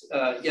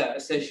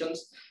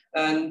sessions.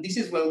 And this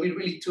is when we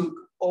really took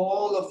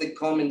all of the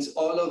comments,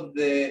 all of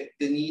the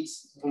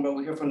needs from what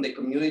we heard from the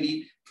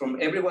community, from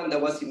everyone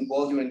that was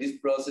involved during this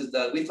process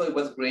that we thought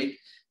was great.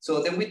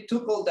 So then we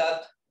took all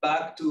that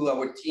back to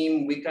our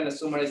team, we kind of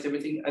summarized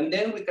everything, and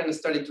then we kind of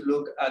started to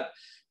look at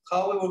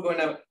how we were going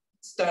to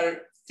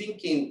start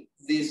thinking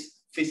this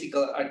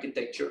physical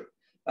architecture.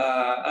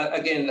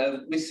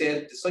 Again, we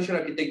said the social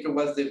architecture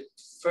was the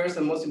first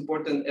and most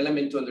important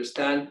element to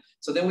understand.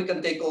 So then we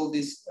can take all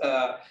this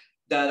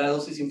data, all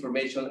this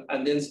information,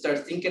 and then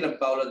start thinking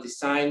about a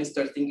design,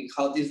 start thinking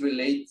how this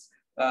relates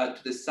to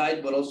the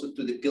site, but also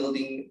to the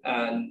building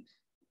and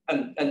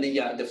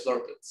the floor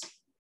plans.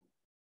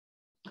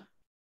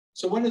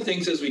 So one of the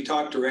things as we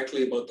talk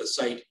directly about the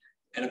site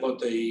and about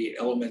the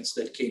elements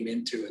that came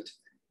into it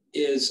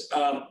is,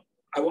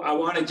 I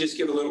want to just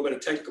give a little bit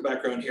of technical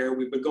background here.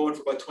 We've been going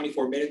for about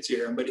 24 minutes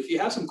here, but if you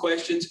have some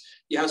questions,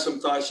 you have some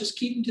thoughts, just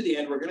keep them to the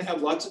end. We're going to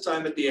have lots of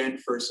time at the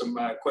end for some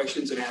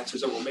questions and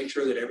answers that will make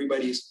sure that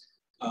everybody's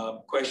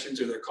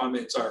questions or their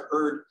comments are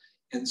heard.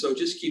 And so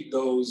just keep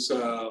those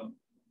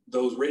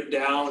written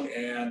down.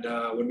 And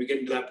when we get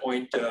into that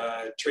point,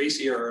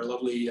 Tracy, our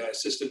lovely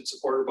assistant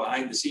supporter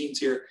behind the scenes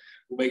here,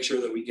 will make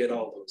sure that we get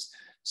all those.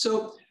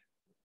 So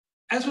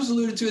as was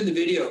alluded to in the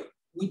video,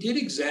 we did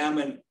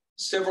examine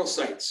several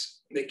sites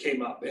that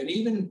came up, and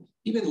even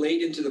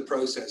late into the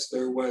process,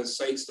 there was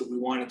sites that we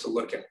wanted to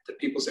look at that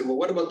people said, well,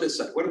 what about this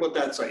site? What about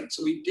that site?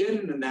 So we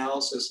did an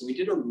analysis and we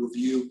did a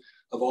review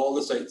of all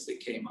the sites that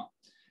came up,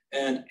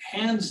 and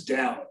hands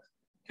down,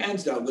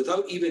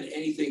 without even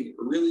anything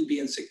really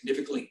being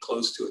significantly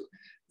close to it,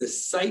 the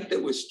site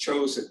that was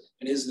chosen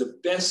and is the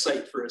best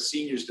site for a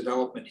seniors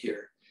development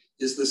here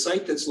is the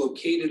site that's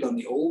located on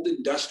the old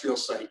industrial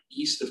site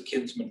east of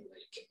Kinsman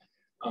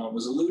Lake.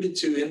 Was alluded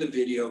to in the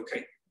video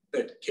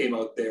that came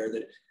out there,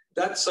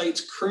 that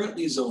site's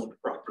currently zoned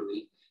properly.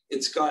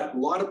 It's got a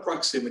lot of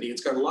proximity.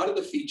 It's got a lot of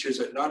the features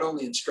that not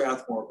only in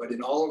Strathmore, but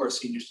in all of our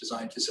seniors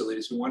design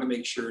facilities, we want to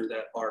make sure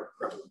that are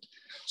prevalent.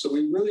 So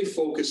we really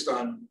focused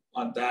on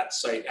that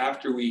site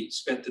after we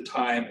spent the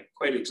time,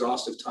 quite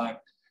exhaustive time,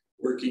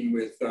 working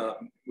with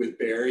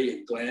Barry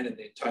and Glenn and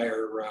the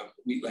entire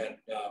Wheatland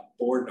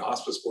board and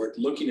hospice board,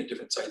 looking at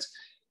different sites,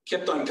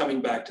 kept on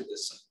coming back to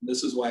this site.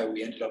 This is why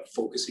we ended up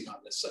focusing on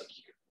this site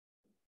here.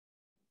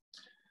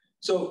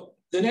 So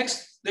the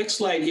next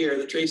slide here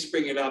that Tracy's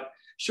bringing up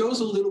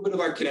shows a little bit of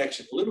our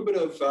connection, a little bit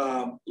of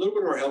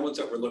our elements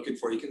that we're looking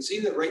for. You can see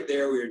that right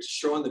there, we're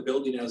showing the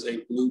building as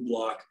a blue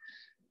block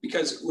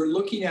because we're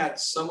looking at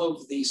some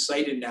of the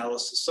site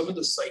analysis, some of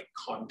the site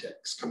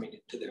context coming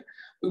into there.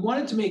 We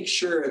wanted to make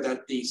sure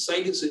that the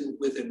site is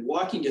within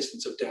walking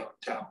distance of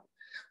downtown.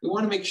 We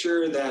want to make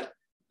sure that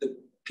the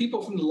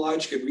people from the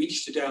lodge can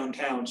reach to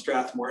downtown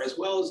Strathmore, as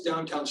well as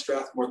downtown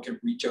Strathmore can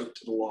reach out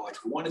to the lodge.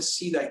 We want to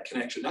see that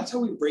connection. That's how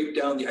we break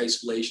down the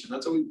isolation.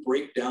 That's how we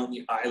break down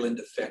the island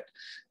effect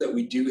that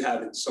we do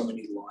have in so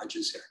many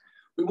lodges here.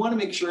 We want to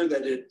make sure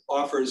that it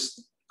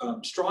offers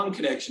strong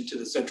connection to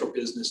the central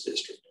business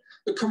district,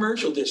 the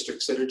commercial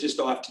districts that are just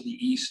off to the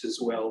east as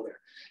well there,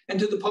 and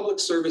to the public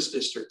service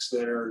districts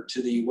that are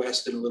to the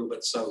west and a little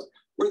bit south,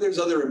 where there's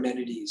other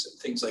amenities and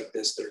things like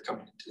this that are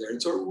coming into there.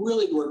 And so it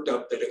really worked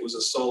out that it was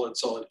a solid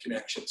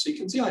connection. So you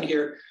can see on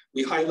here,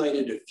 we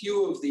highlighted a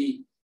few of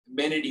the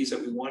amenities that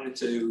we wanted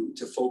to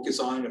focus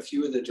on, a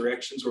few of the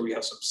directions where we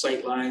have some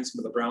sight lines. Some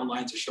of the brown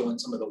lines are showing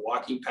some of the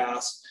walking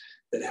paths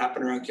that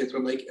happen around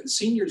Kithman Lake, and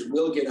seniors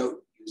will get out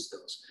and use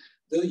those.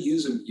 They'll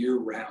use them year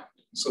round.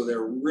 So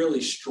they're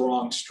really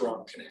strong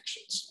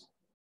connections.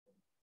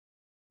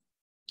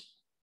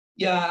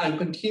 Yeah, and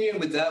continuing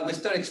with that, we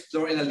start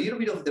exploring a little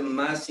bit of the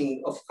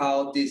massing of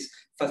how this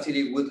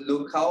facility would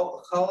look,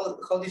 how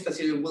this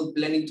facility will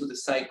blend into the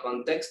site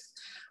context.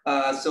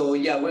 So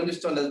yeah, we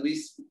understand that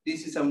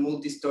this is a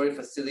multi-story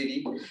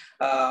facility.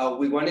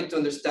 We wanted to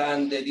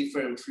understand the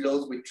different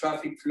flows with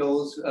traffic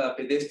flows,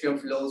 pedestrian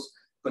flows,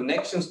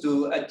 connections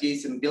to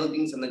adjacent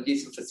buildings and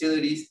adjacent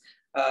facilities.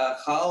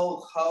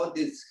 How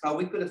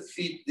we could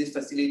fit this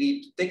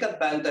facility to take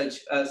advantage,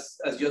 as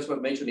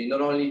Joshua mentioned,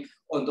 not only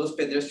on those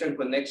pedestrian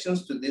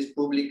connections to these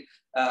public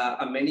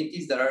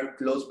amenities that are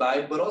close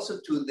by, but also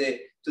to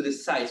the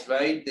sites,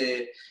 right?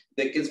 The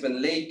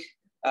Kithman Lake,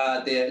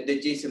 the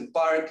adjacent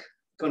park,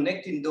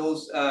 connecting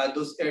those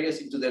areas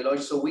into the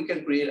lodge, so we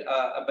can create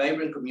a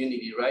vibrant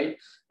community, right?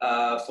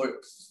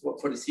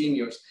 For the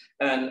seniors,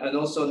 and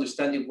also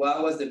understanding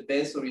what was the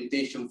best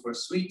orientation for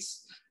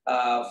suites,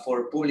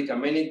 for public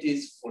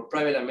amenities, for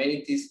private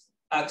amenities,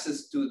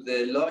 access to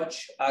the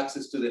lodge,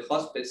 access to the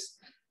hospice,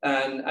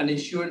 and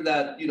ensure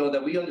that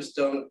that we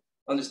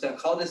understand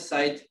how the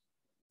site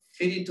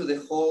fit into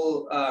the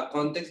whole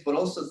context, but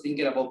also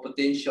thinking about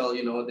potential,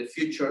 the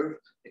future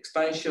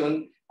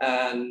expansion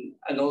and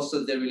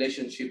also the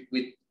relationship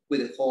with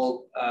the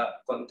whole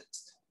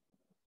context.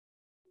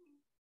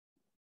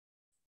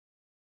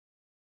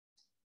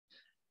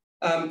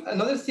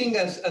 Another thing,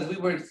 as we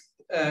were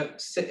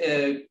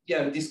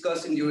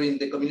discussing during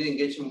the community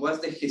engagement, was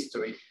the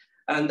history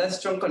and that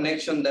strong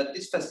connection that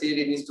this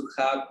facility needs to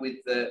have with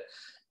the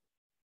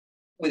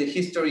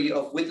history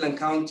of Wheatland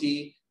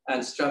County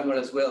and Strathmore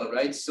as well,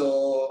 right?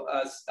 So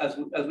as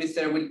we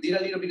said, we did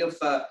a little bit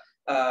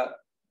of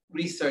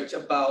research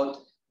about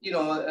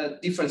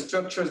different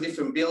structures,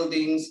 different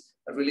buildings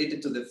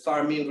related to the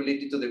farming,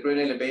 related to the grain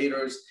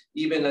elevators.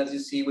 Even as you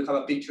see, we have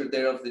a picture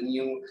there of the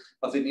new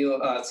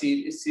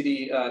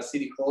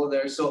city hall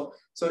there. So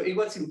it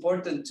was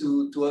important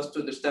to us to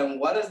understand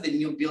what are the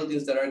new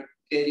buildings that are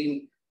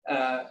getting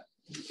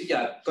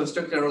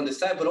constructed around the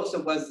site, but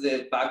also what's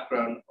the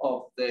background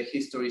of the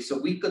history. So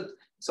we could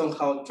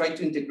somehow try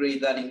to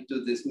integrate that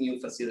into this new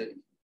facility.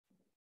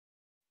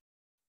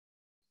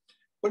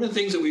 One of the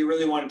things that we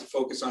really wanted to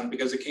focus on,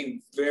 because it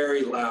came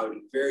very loud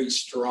and very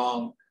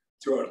strong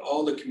throughout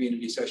all the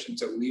community sessions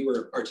that we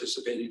were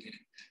participating in,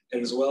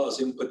 and as well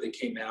as input that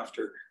came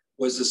after,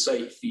 was the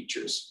site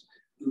features.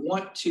 We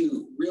want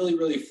to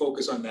really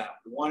focus on that.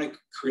 We want to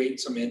create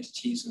some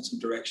entities and some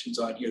directions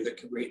on here that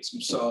can create some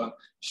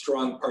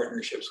strong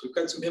partnerships. We've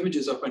got some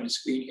images up on the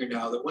screen here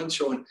now. The one's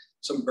showing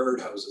some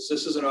birdhouses.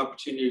 This is an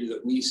opportunity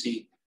that we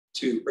see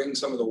to bring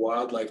some of the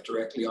wildlife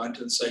directly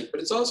onto the site, but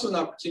it's also an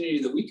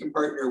opportunity that we can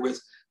partner with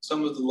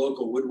some of the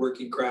local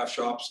woodworking craft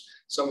shops,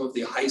 some of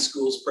the high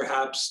schools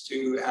perhaps,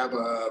 to have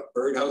a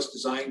birdhouse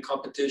design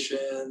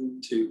competition,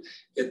 to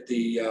get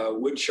the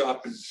wood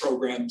shop and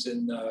programs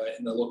in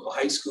the local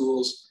high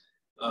schools,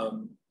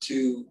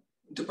 to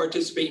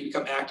participate and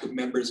become active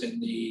members in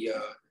the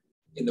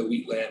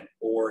Wheatland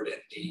board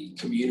and the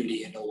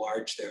community in the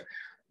large there.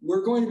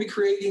 We're going to be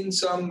creating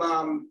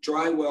some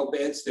dry well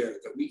beds there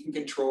that we can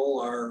control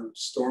our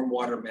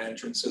stormwater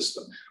management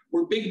system.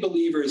 We're big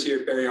believers here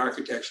at Barrie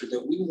Architecture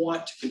that we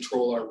want to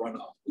control our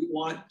runoff. We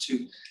want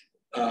to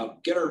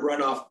get our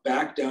runoff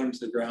back down into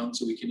the ground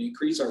so we can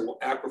increase our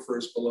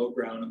aquifers below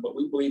ground. But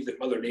we believe that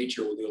Mother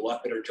Nature will do a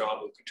lot better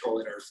job of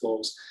controlling our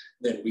flows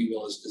than we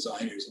will as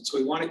designers. And so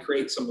we want to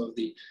create some of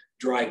the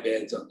dry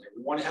beds on there.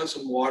 We want to have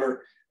some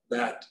water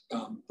that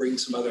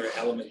brings some other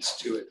elements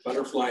to it.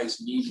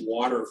 Butterflies need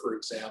water, for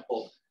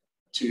example,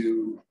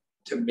 to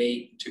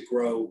mate, to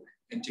grow,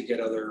 and to get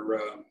other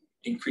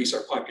increase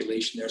our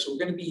population there. So we're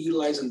going to be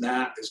utilizing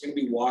that. There's going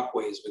to be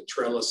walkways with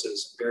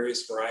trellises,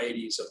 various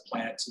varieties of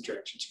plants and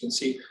directions. You can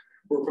see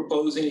we're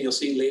proposing, you'll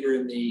see later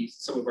in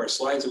some of our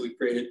slides that we've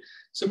created,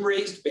 some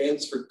raised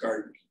beds for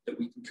gardening, that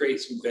we can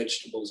create some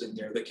vegetables in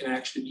there that can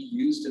actually be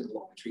used in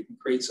lodge. We can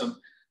create some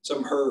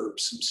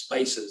herbs, some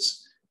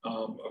spices,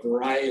 a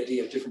variety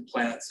of different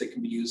plants that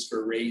can be used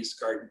for raised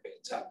garden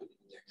beds happening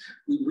in there.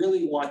 We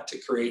really want to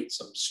create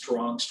some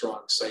strong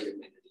site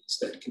amenities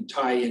that can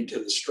tie into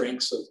the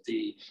strengths of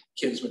the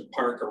Kinsman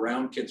Park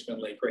around Kinsman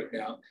Lake right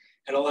now,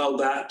 and allow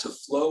that to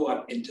flow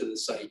up into the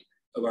site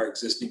of our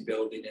existing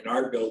building, and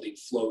our building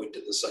flow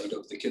into the site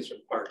of the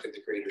Kinsman Park and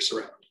the greater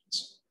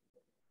surroundings.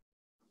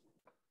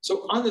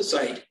 So on the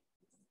site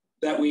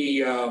that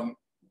we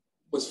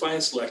was finally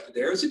selected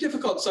there, it was a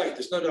difficult site,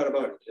 there's no doubt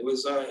about it. It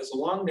was a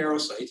long, narrow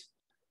site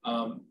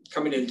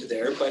coming into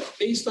there, but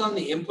based on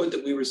the input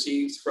that we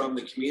received from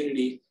the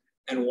community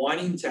and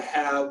wanting to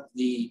have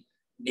the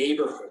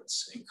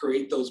neighborhoods and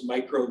create those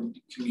micro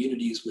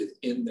communities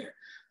within there,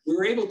 we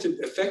were able to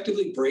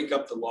effectively break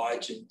up the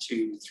lodge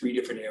into 3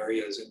 different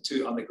areas,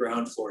 on the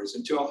ground floors,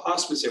 into a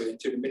hospice area,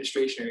 into an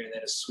administration area, and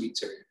then a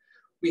suites area.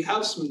 We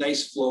have some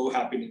nice flow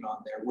happening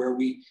on there where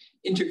we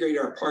integrate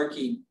our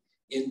parking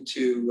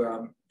into,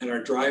 and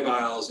our drive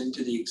aisles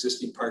into the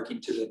existing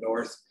parking to the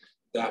north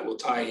that will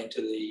tie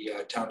into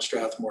the Town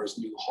Strathmore's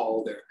new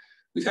hall there.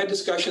 We've had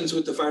discussions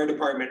with the fire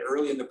department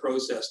early in the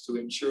process to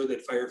ensure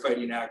that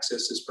firefighting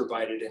access is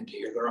provided into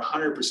here. They're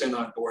 100%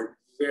 on board,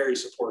 very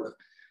supportive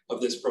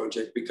of this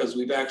project, because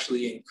we've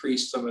actually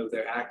increased some of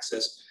their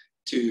access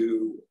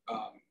to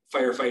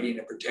firefighting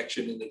and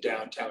protection in the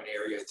downtown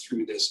area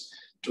through this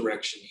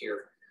direction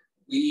here.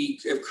 We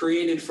have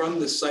created from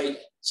the site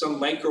some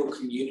micro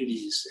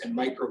communities and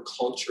micro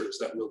cultures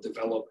that will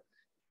develop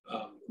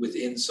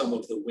within some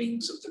of the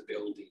wings of the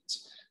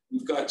buildings.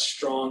 We've got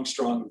strong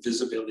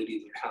visibility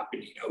that are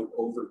happening out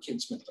over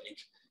Kinsman Lake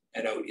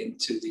and out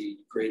into the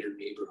greater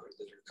neighborhood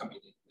that are coming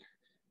in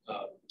there.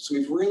 So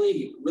we've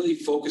really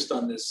focused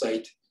on this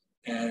site,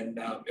 and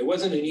it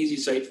wasn't an easy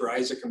site for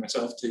Isaac and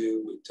myself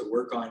to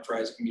work on, for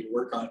Isaac and me to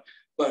work on,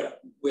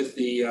 but with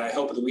the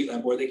help of the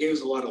Wheatland board, they gave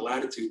us a lot of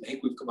latitude. I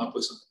think we've come up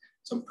with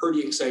some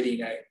pretty exciting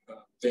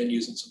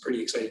venues and some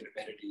pretty exciting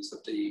amenities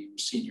that the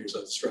seniors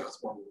of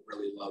Strathmore will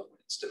really love when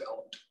it's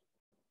developed.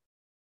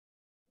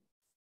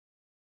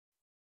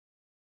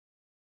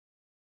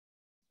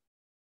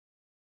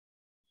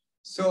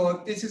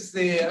 So this is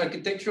the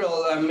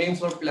architectural main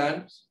floor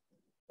plan.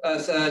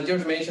 As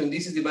George mentioned,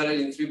 this is divided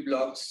in 3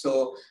 blocks.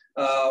 So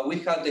we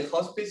have the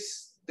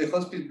hospice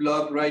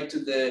block right to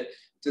the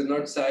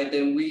north side.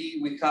 Then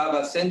we have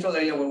a central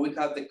area where we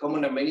have the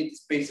common amenity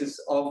spaces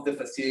of the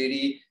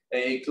facility,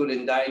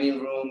 including dining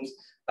rooms,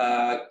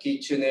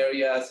 kitchen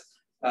areas,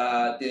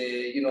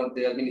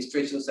 the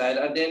administration side.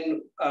 And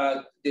then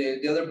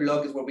the other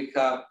block is where we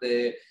have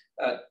the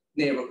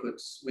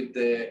neighborhoods with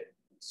the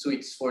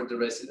suites for the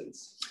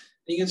residents.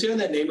 You can see on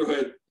that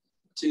neighborhood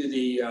to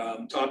the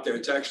top there,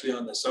 it's actually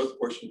on the south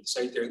portion of the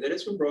site there, that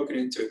it's been broken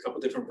into a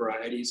couple different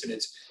varieties, and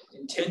it's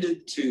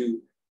intended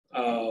to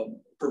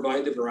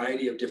provide the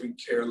variety of different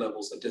care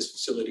levels that this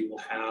facility will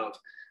have.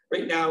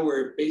 Right now,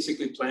 we're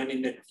basically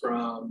planning it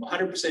from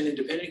 100%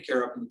 independent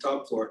care up on the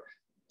top floor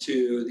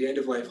to the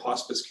end-of-life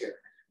hospice care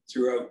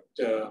throughout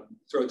the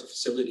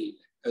facility,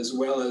 as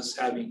well as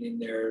having in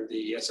there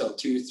the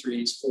SL2,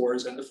 3s,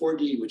 4s, and the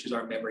 4D, which is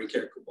our memory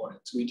care component.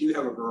 So we do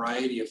have a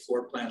variety of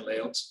floor plan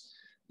layouts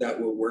that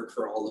will work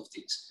for all of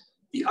these.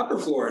 The upper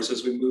floors,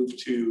 as we move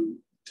to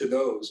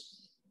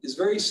those, is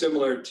very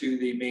similar to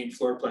the main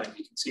floor plan.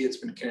 You can see it's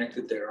been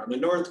connected there. On the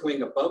north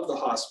wing above the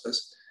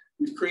hospice,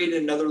 we've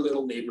created another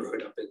little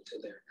neighborhood up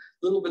into there.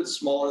 A little bit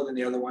smaller than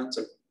the other ones,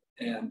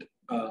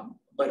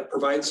 but it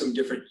provides some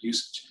different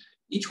usage.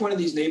 Each one of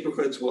these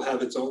neighborhoods will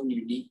have its own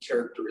unique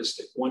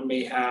characteristic. One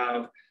may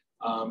have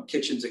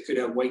kitchens that could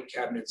have white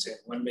cabinets in.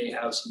 One may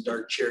have some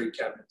dark cherry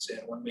cabinets in.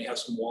 One may have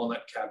some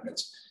walnut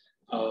cabinets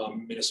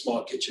in a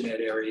small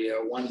kitchenette area.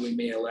 One we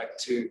may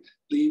elect to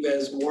leave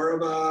as more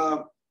of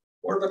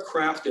a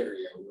craft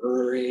area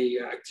or a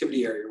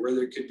activity area where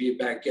there could be a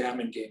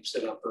backgammon game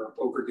set up or a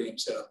poker game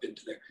set up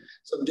into there.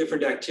 Some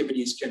different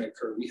activities can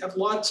occur. We have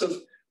lots of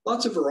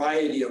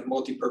variety of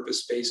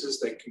multi-purpose spaces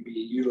that can be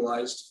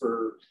utilized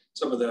for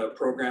some of the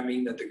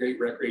programming that the great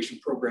recreation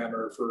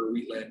programmer for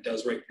Wheatland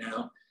does right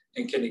now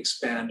and can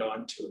expand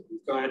onto it.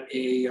 We've got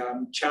a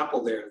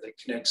chapel there that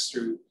connects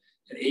through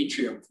an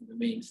atrium from the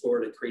main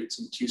floor to create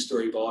some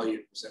 2-story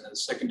volumes and a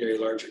secondary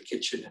larger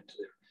kitchen into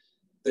there.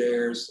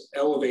 There's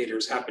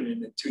elevators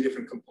happening in 2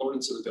 different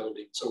components of the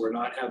building, so we're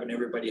not having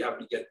everybody having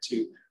to get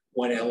to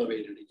one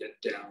elevator to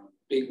get down.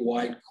 Big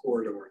wide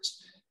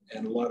corridors.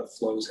 and a lot of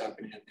flows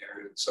happening in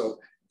there. And so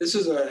this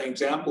is an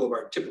example of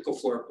our typical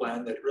floor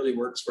plan that really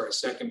works for our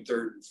second,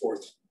 third, and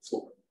fourth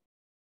floor.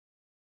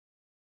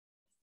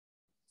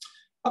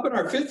 Up on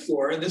our fifth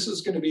floor, and this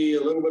is going to be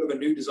a little bit of a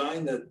new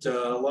design that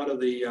a lot of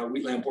the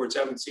Wheatland boards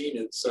haven't seen.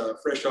 It's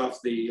fresh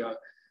off the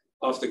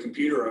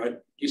computer. I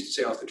used to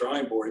say off the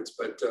drawing boards,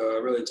 but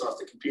really it's off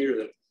the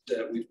computer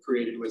that we've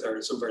created with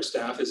some of our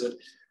staff. Is that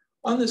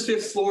on this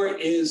fifth floor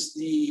is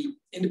the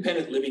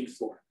independent living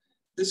floor.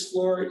 This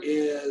floor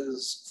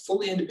is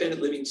fully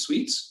independent living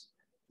suites.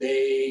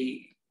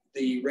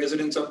 The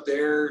residents up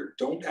there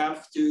don't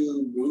have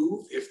to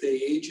move if they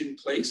age in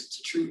place. It's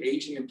a true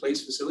aging in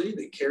place facility.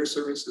 The care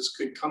services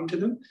could come to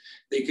them.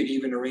 They could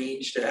even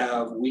arrange to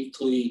have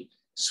weekly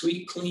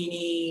suite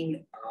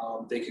cleaning.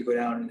 They could go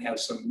down and have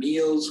some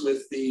meals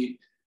with the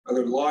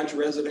other lodge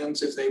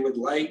residents if they would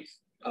like.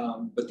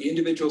 But the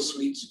individual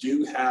suites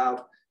do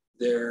have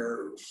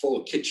their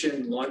full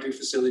kitchen, laundry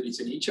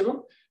facilities in each of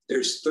them.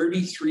 There's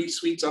 33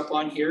 suites up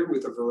on here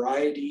with a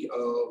variety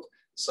of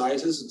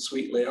sizes and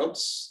suite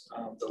layouts.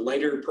 The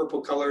lighter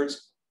purple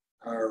colors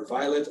are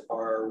violet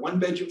are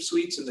 1-bedroom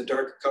suites, and the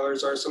darker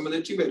colors are some of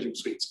the 2-bedroom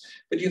suites.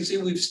 But you can see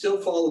we've still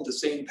followed the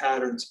same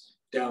patterns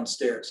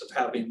downstairs of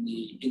having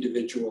the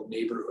individual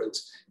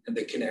neighborhoods and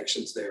the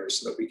connections there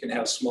so that we can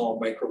have small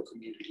micro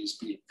communities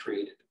being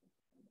created.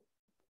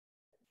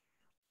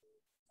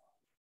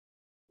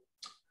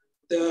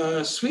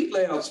 The suite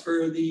layouts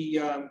for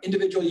the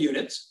individual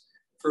units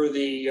for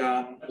the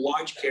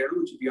lodge care,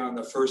 which would be on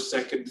the first,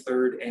 second,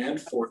 third, and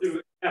fourth.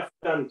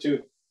 Done too.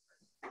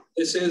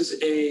 This is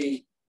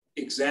a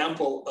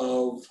example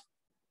of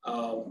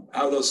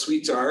how those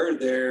suites are.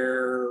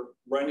 They're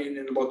running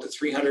in about the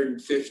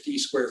 350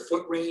 square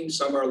foot range.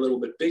 Some are a little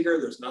bit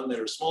bigger. There's none that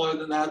are smaller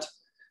than that.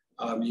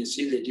 You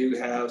see they do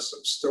have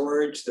some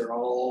storage. They're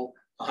all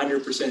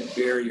 100%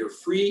 barrier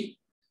free.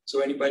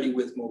 So anybody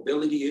with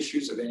mobility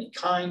issues of any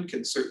kind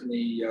can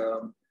certainly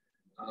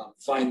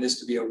find this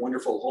to be a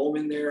wonderful home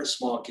in there.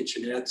 Small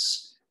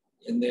kitchenettes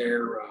in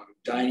there,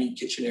 dining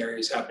kitchen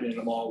areas happening in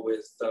them all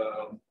with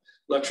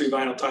luxury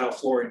vinyl tile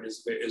flooring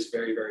is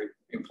very, very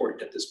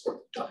important at this point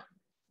in time.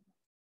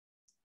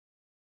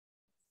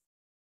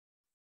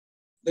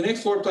 The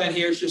next floor plan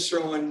here is just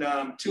showing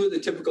two of the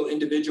typical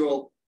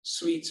individual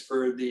suites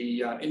for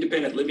the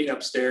independent living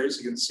upstairs.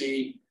 You can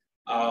see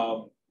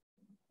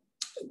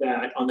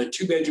that on the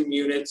 2-bedroom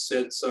units,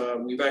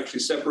 we've actually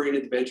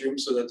separated the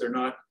bedrooms so that they're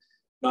not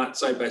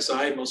side by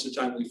side. Most of the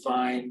time we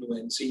find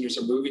when seniors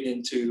are moving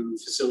into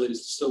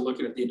facilities, still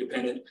looking at the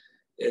independent,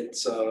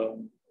 it's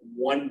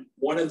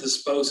one of the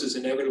spouses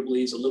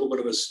inevitably is a little bit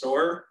of a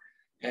snorer.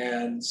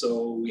 And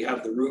so we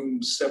have the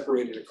rooms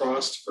separated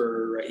across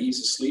for ease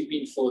of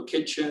sleeping, full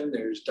kitchen,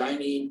 there's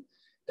dining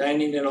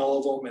in all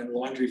of them, and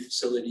laundry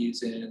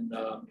facilities in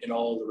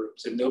all of the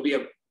rooms. And there'll be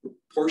a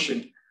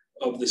portion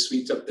of the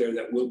suites up there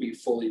that will be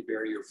fully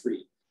barrier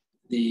free.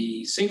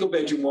 The single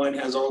bedroom one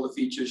has all the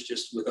features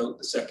just without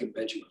the second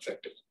bedroom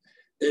effectively.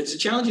 It's a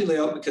challenging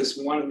layout because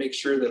we want to make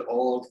sure that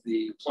all of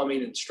the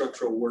plumbing and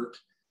structural work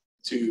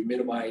to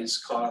minimize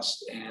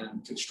cost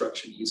and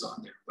construction is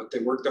on there. But they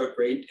worked out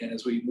great, and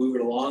as we move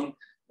it along,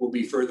 we'll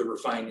be further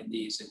refining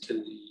these into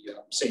the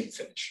same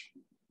finish.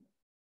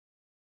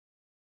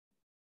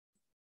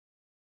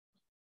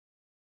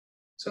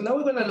 So now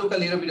we're going to look a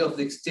little bit of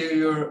the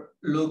exterior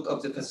look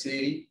of the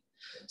facility.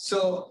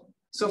 So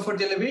for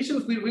the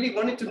elevations, we really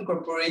wanted to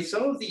incorporate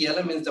some of the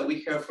elements that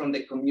we heard from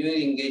the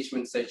community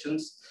engagement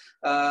sessions.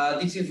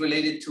 This is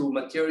related to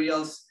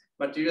materials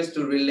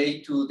to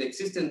relate to the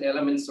existing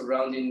elements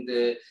surrounding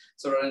the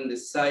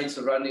site,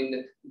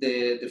 surrounding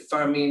the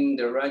farming,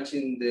 the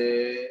ranching,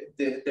 the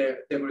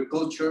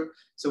agriculture.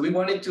 So we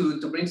wanted to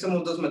bring some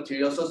of those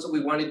materials. Also,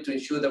 we wanted to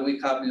ensure that we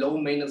have low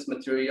maintenance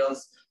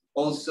materials,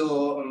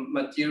 also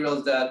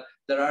materials that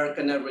are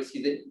kind of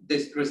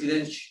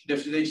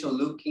residential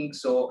looking.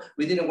 So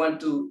we didn't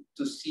want to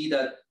see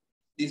that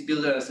this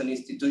building as an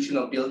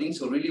institutional building.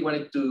 So really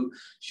wanted to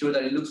show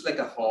that it looks like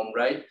a home,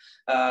 right?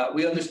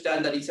 We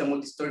understand that it's a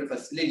multi-story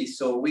facility.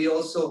 So we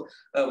also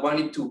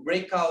wanted to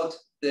break out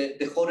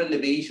the whole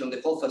elevation,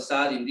 the whole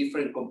facade in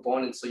different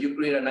components. So you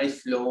create a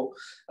nice flow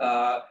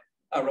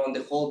around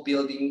the whole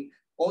building.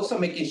 Also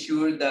making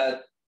sure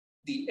that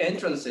the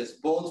entrances,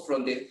 both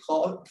from the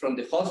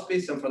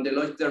hospice and from the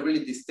lodge, they're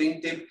really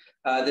distinctive.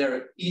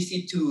 They're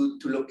easy to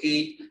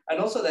locate, and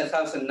also that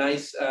has a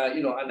nice, a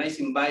nice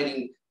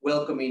inviting,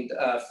 welcoming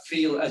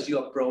feel as you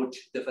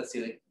approach the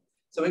facility.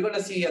 So we're going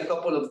to see a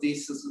couple of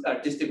these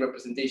artistic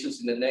representations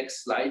in the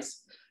next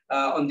slides.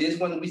 On this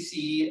one, we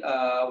see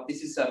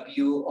this is a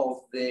view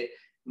of the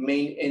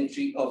main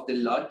entry of the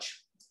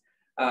lodge.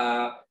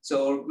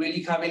 So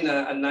really having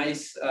a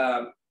nice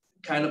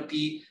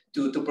canopy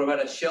to provide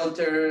a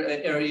shelter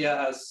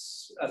area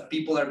as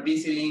people are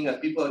visiting, as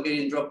people are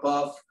getting dropped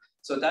off.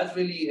 So that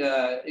really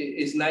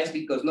is nice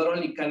because not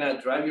only kind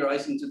of drive your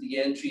eyes into the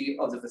entry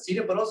of the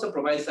facility, but also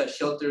provides a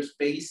shelter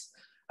space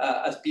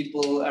as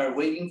people are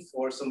waiting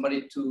for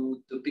somebody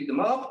to pick them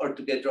up or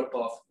to get dropped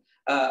off.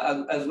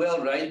 As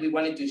well, right? We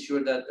wanted to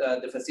ensure that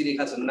the facility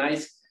has a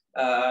nice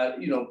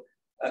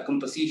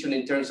composition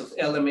in terms of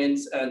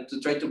elements, and to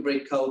try to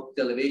break out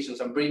the elevations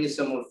and bring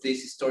some of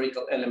these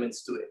historical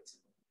elements to it.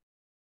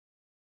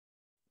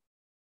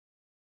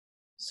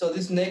 So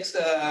this next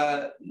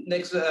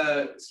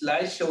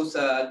slide shows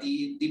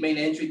the main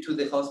entry to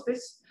the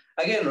hospice.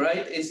 Again,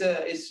 right,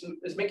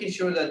 it's making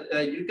sure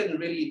that you can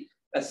really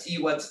see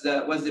what's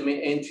the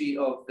main entry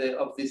of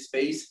this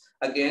space.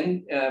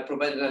 Again,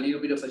 providing a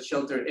little bit of a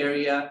shelter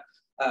area,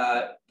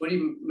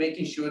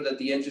 making sure that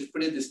the entry is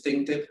pretty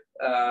distinctive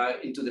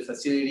into the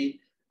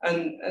facility,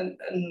 and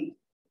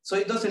so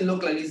it doesn't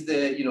look like it's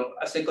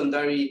a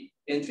secondary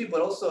entry,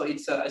 but also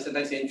it's a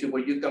nice entry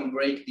where you can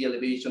break the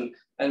elevation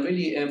and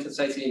really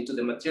emphasize it into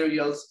the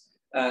materials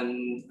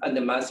and the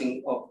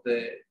massing of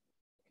the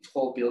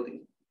whole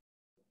building.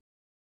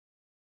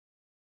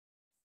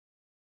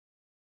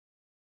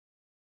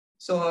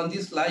 So on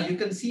this slide, you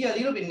can see a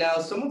little bit now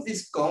some of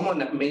these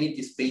common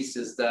amenity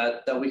spaces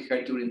that we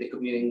heard during the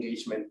community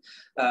engagement.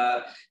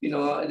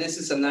 This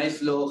is a nice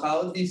flow,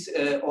 how these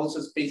also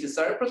spaces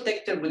are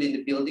protected within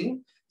the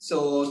building.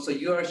 So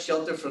you are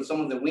sheltered from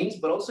some of the winds,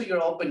 but also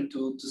you're open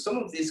to some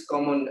of these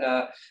common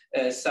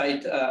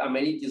site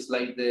amenities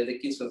like the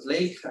Kingston's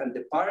Lake and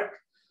the park.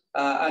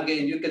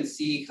 Again, you can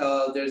see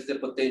how there's the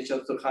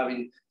potential to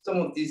having some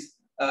of these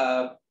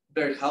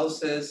bird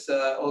houses,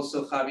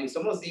 also having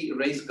some of the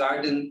raised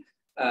garden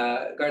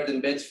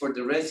beds for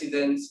the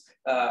residents,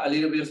 a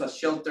little bit of a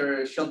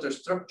shelter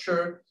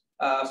structure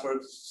for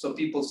some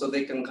people so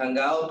they can hang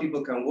out,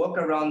 people can walk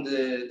around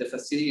the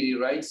facility,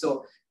 right?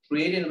 So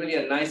creating really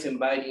a nice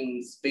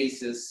inviting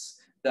spaces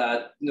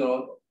that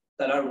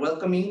are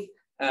welcoming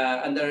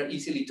and that are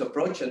easily to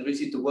approach and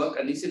easy to work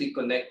and easily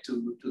connect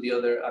to the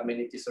other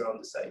amenities around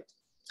the site.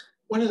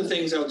 One of the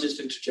things I'll just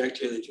interject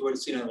here that you would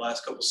have seen on the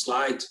last couple of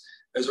slides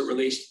as it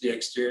relates to the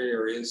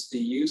exterior is the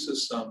use of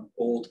some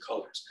bold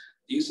colors,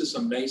 the use of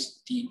some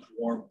nice, deep,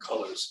 warm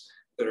colors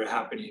that are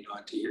happening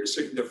onto here.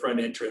 Certainly the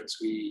front entrance,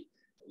 we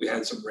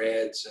had some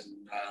reds and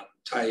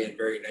tie in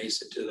very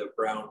nice into the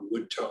brown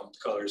wood toned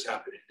colors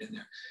happening in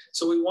there.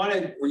 So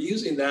we're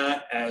using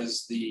that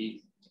as the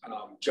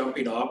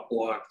jumping off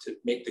block to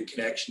make the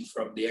connection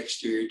from the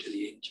exterior to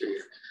the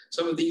interior.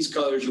 Some of these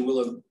colors you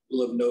will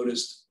have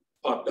noticed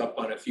popped up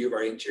on a few of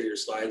our interior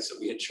slides that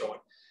we had shown,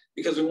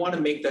 because we want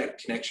to make that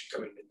connection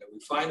coming in there. We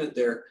find that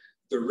they're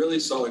really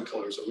solid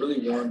colors, or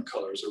really warm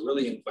colors, or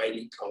really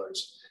inviting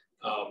colors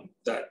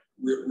that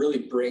really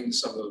bring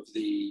some of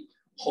the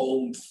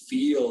home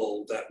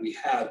feel that we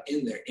have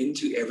in there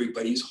into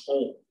everybody's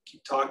home.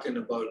 Keep talking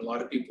about, and a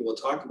lot of people will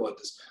talk about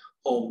this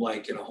home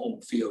like in a home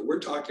feel. We're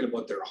talking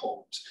about their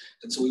homes.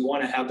 And so we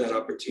want to have that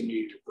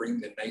opportunity to bring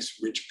the nice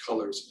rich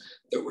colors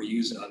that we're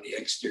using on the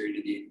exterior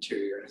to the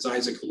interior. And as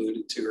Isaac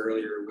alluded to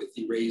earlier, with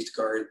the raised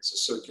gardens, the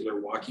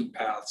circular walking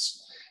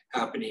paths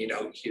happening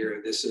out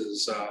here, this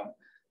is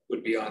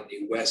would be on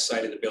the west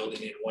side of the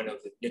building in one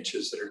of the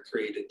niches that are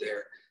created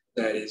there.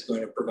 That is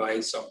going to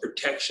provide some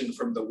protection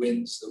from the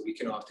winds that we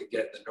can often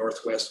get, the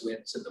northwest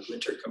winds in the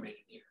winter coming in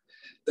here.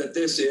 That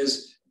this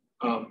is,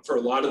 for a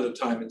lot of the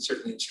time, and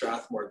certainly in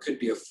Strathmore, could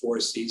be a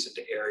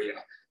four-seasoned area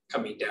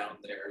coming down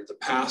there. The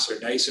paths are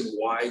nice and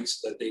wide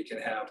so that they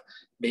can have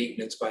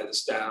maintenance by the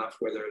staff,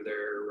 whether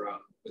they're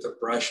with a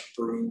brush,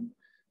 broom,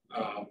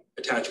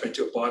 attachment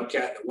to a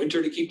bobcat in the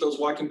winter to keep those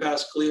walking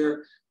paths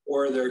clear,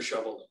 or they're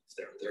shovel length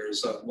there.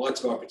 There's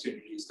lots of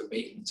opportunities. The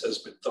maintenance has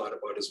been thought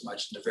about as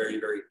much, and the very,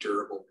 very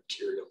durable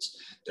materials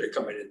that are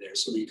coming in there.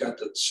 So we got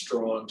the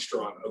strong,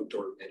 strong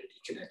outdoor amenity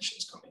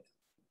connections coming in.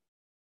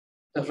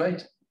 That's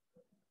right.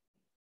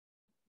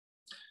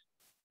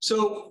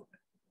 So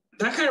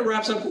that kind of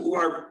wraps up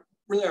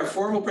our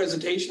formal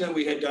presentation that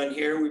we had done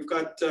here. We've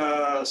got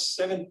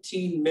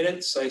 17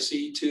 minutes, I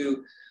see,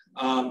 to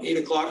 8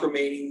 o'clock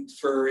remaining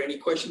for any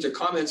questions or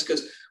comments,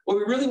 because what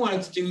we really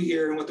wanted to do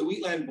here, and what the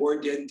Wheatland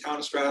board did in town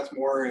of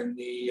Strathmore and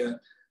the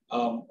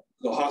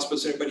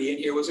hospice, everybody in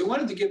here, was we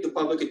wanted to give the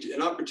public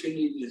an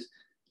opportunity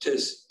to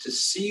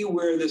see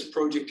where this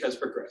project has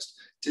progressed,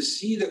 to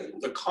see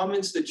the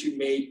comments that you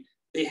made,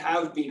 they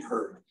have been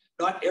heard.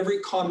 Not every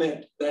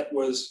comment that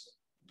was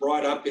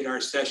brought up in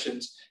our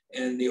sessions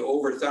and the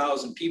over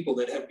 1,000 people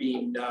that have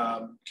been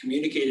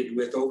communicated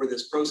with over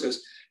this process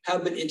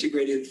have been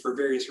integrated for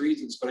various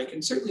reasons. But I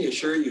can certainly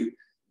assure you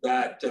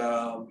that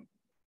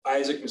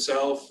Isaac,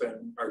 myself,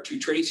 and our two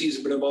Tracys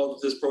have been involved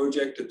with this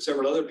project, and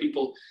several other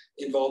people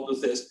involved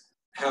with this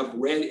have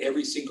read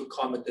every single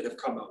comment that have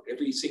come out,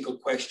 every single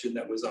question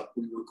that was up.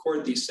 We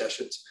record these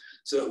sessions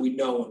so that we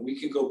know, and we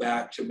can go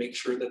back to make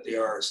sure that they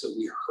are, so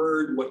we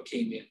heard what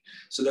came in,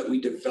 so that we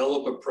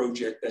develop a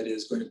project that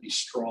is going to be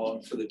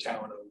strong for the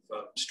town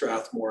of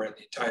Strathmore and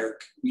the entire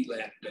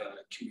Wheatland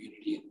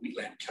community and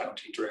Wheatland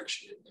County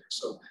direction in there.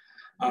 So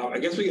I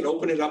guess we can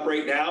open it up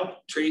right now.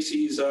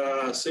 Tracy's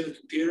sitting at the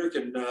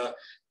computer,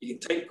 you can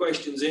type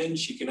questions in.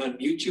 She can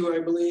unmute you, I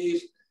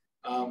believe.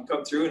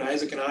 Come through, and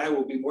Isaac and I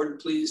will be more than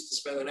pleased to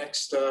spend the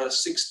next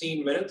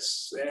 16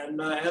 minutes and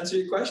answer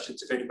your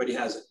questions if anybody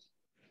has it.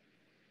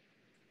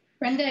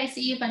 Brenda, I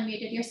see you've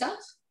unmuted yourself.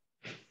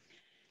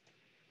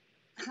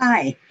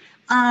 Hi.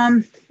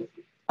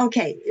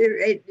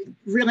 Okay,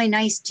 really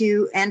nice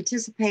to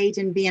anticipate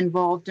and be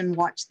involved and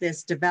watch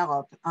this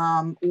develop.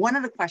 One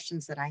of the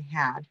questions that I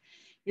had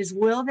is,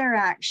 will there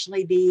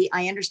actually be,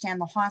 I understand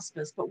the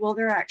hospice, but will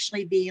there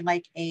actually be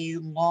like a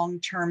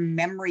long-term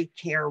memory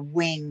care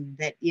wing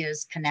that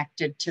is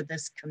connected to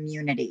this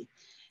community?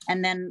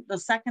 And then the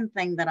second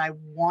thing that I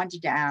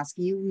wanted to ask,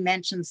 you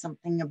mentioned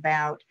something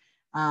about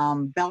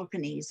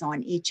balconies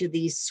on each of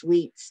these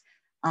suites.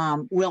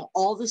 Will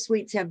all the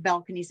suites have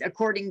balconies?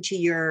 According to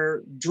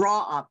your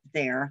draw up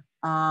there,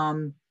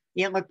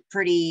 it looked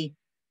pretty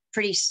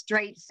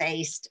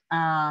straight-faced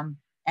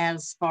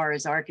as far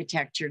as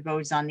architecture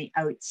goes on the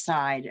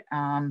outside.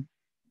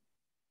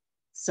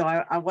 So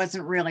I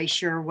wasn't really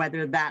sure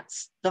whether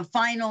that's the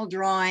final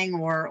drawing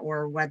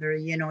or whether,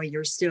 you know,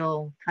 you're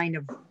still kind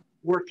of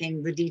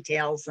working the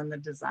details and the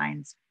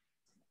designs.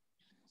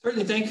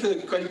 Certainly, thank you for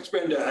the questions,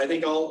 Brenda. I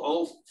think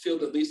I'll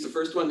field at least the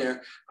first one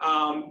there.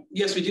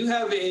 Yes, we do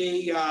have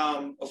a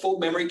full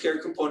memory care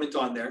component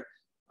on there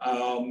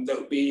that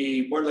will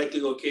be more likely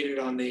located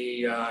on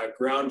the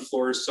ground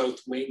floor south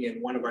wing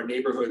in one of our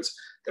neighborhoods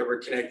that we're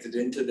connected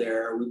into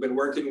there. We've been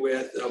working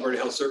with Alberta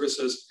Health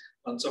Services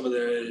on some of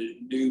the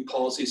new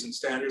policies and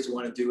standards we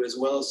want to do, as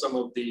well as some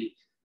of the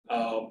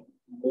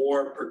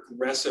more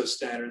progressive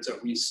standards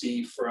that we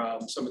see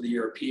from some of the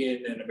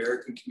European and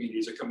American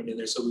communities are coming in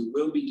there. So we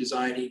will be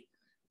designing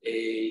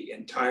a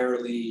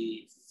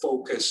entirely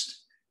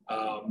focused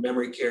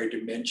memory care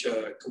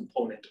dementia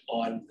component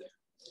on there.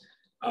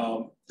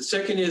 The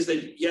second is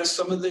that, yes,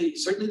 certainly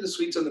the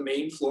suites on the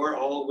main floor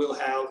all will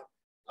have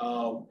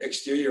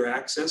exterior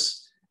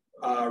access.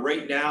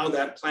 Right now,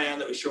 that plan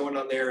that was shown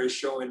on there is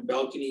showing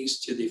balconies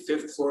to the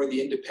 5th floor,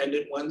 the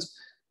independent ones.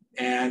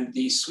 And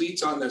the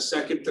suites on the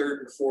 2nd, 3rd,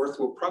 and 4th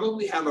will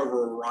probably have a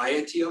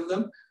variety of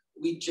them.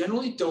 We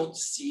generally don't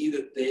see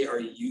that they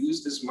are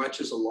used as much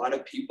as a lot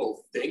of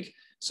people think.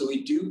 So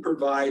we do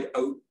provide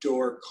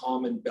outdoor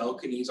common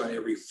balconies on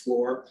every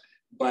floor,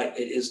 but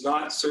it is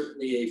not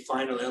certainly a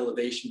final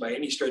elevation by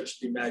any stretch of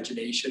the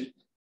imagination.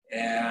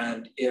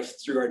 And if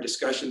through our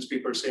discussions,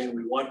 people are saying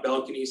we want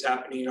balconies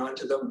happening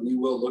onto them, we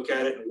will look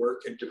at it and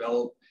work and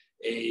develop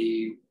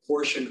a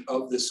portion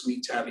of the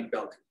suites having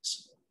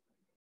balconies.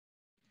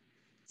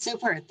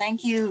 Super,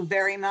 thank you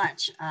very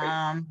much.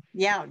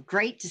 Yeah,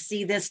 great to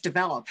see this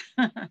develop.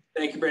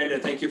 Thank you, Brenda.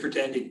 Thank you for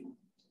attending.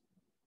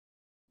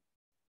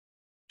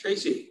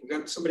 Tracy, we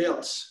got somebody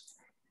else.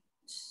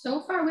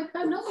 So far, we've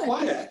got nobody.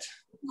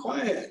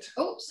 Quiet.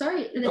 Oh,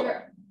 sorry.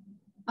 There.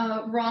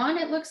 Ron,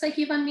 it looks like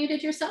you've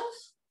unmuted yourself.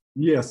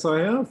 Yes, I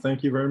have.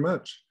 Thank you very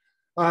much.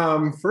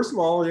 First of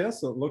all,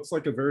 yes, it looks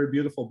like a very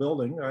beautiful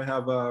building. I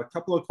have a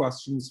couple of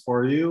questions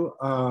for you.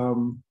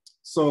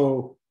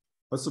 So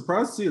I was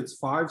surprised to see it's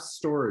 5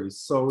 stories.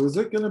 So is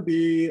it going to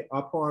be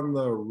up on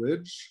the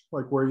ridge,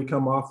 like where you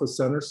come off of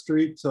Center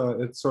Street?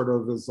 It sort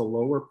of is the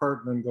lower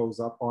part and then goes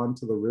up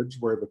onto the ridge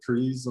where the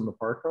trees and the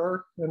park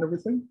are and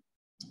everything?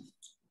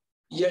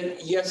 Yeah,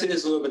 yes, it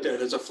is a little bit there.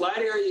 There's a flat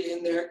area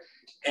in there.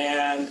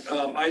 And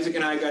Isaac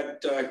and I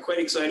got quite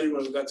excited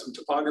when we got some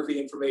topography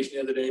information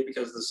the other day,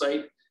 because the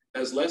site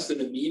has less than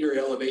a meter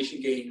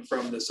elevation gain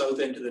from the south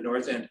end to the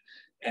north end.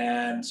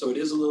 And so it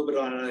is a little bit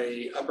on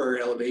a upper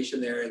elevation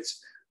there. It's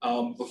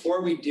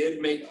before we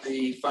did make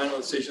the final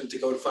decision to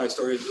go to 5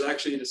 stories, there was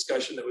actually a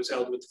discussion that was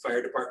held with the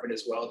fire department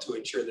as well to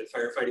ensure that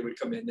firefighting would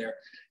come in there.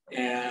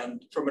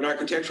 And from an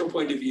architectural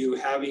point of view,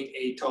 having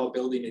a tall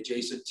building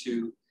adjacent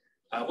to,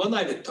 well,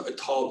 not a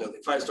tall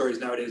building, 5 stories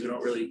nowadays, we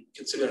don't really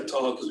consider that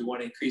tall because we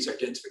want to increase our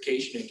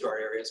densification into our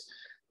areas.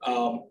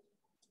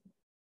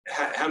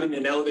 Having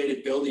an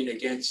elevated building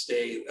against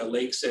a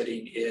lake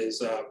setting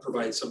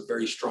provides some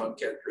very strong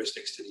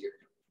characteristics to the area.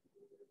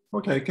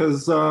 Okay,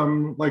 because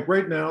like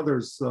right now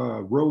there's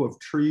a row of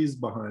trees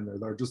behind there.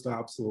 They're just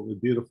absolutely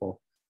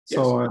beautiful. Yes.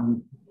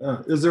 So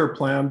is there a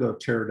plan to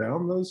tear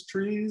down those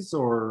trees,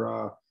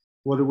 or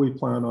what do we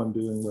plan on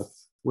doing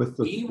with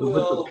the trees?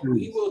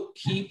 We will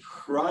keep,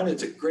 Ron,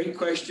 it's a great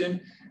question.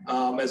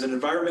 As an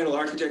environmental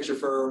architecture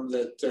firm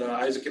that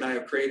Isaac and I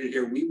have created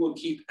here, we will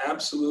keep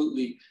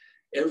absolutely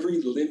every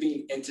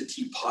living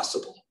entity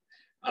possible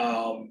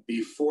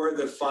before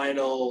the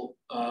final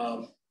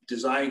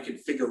design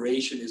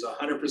configuration is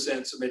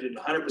 100% submitted and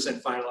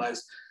 100%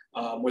 finalized.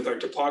 With our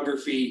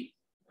topography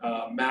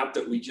map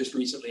that we just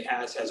recently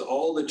has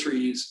all the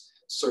trees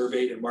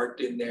surveyed and marked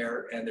in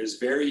there, and there's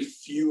very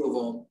few of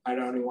them, I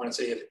don't even want to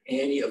say if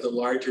any of the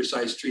larger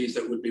size trees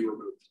that would be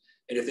removed.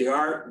 And if they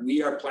are,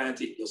 we are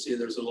planting. You'll see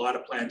there's a lot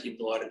of planting,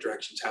 a lot of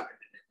directions happening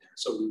in there.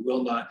 So we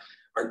will not,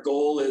 our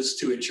goal is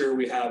to ensure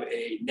we have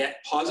a net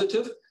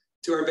positive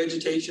to our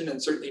vegetation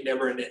and certainly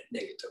never a net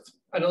negative.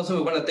 And also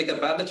we want to take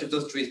advantage of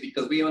those trees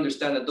because we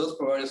understand that those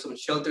provide some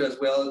shelter as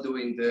well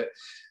during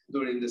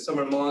the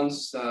summer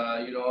months.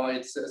 You know,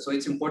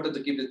 it's important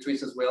to keep the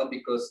trees as well,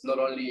 because not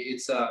only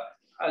it's an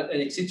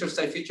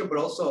exterior feature, but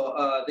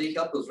also they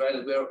help us,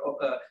 right? We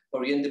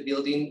orient the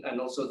building,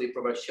 and also they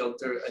provide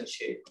shelter and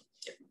shade.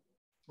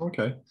 Yeah.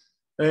 Okay.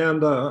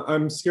 And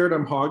I'm scared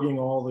I'm hogging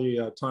all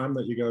the time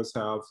that you guys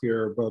have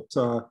here, but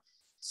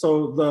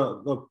so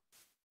the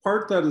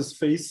part that is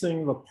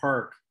facing the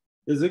park,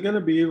 is it going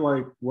to be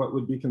like what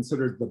would be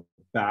considered the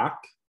back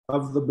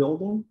of the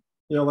building?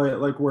 You know,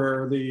 like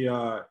where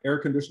the air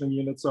conditioning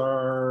units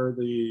are,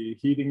 the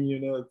heating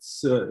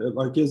units,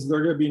 like is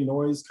there going to be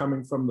noise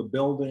coming from the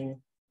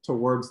building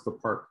towards the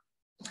park?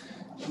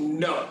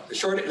 No, the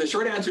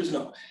short answer is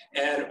no.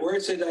 And where I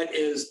say that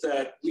is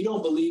that we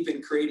don't believe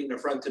in creating a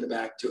front and a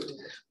back to it.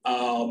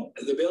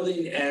 The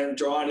building and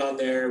drawn on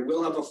there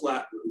will have a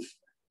flat roof.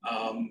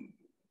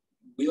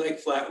 We like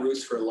flat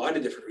roofs for a lot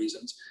of different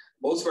reasons.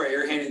 Most of our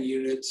air handling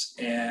units,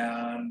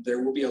 and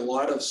there will be a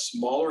lot of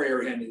smaller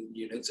air handling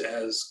units,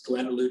 as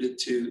Glenn alluded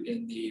to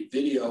in the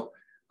video.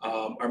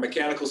 Our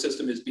mechanical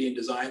system is being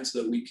designed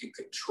so that we can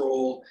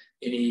control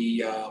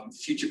any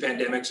future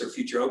pandemics or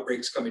future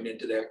outbreaks coming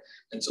into there.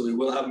 And so we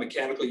will have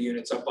mechanical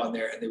units up on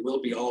there, and they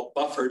will be all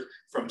buffered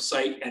from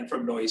sight and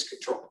from noise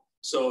control.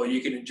 So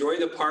you can enjoy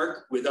the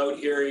park without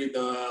hearing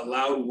the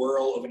loud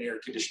whirl of an air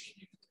conditioning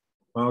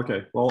unit.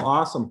 Okay, well,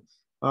 awesome.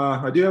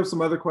 I do have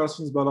some other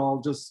questions, but I'll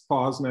just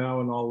pause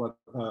now and I'll let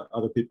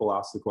other people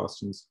ask the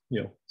questions,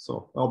 you know,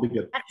 so I'll be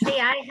good. Actually,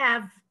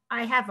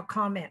 I have a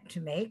comment to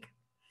make.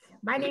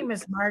 My name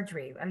is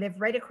Marjorie. I live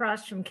right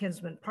across from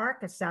Kinsman Park.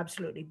 It's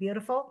absolutely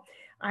beautiful.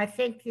 I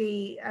think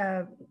the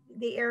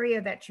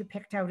area that you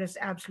picked out is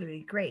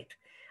absolutely great.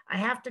 I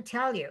have to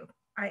tell you,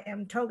 I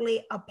am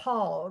totally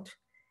appalled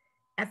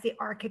at the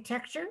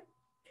architecture.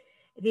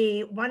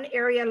 The one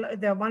area,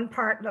 the one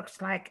part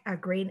looks like a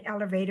grain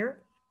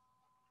elevator.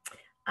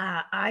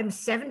 I'm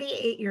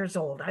 78 years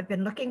old. I've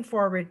been looking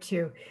forward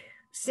to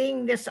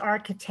seeing this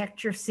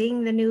architecture,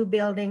 seeing the new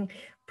building,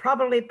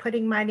 probably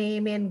putting my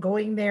name in,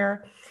 going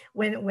there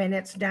when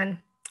it's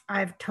done.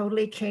 I've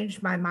totally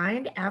changed my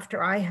mind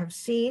after I have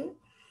seen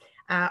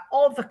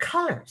all the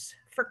colors,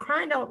 for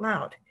crying out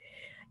loud.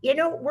 You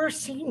know, we're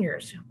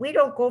seniors. We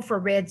don't go for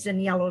reds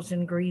and yellows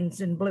and greens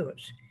and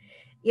blues.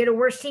 You know,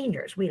 we're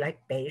seniors. We like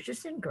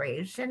beiges and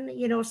grays and,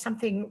 you know,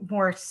 something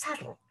more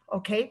subtle.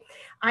 Okay.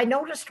 I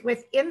noticed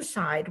with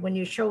inside when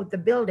you showed the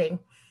building,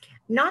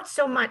 not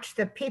so much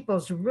the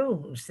people's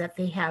rooms that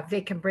they have,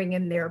 they can bring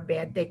in their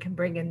bed, they can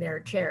bring in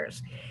their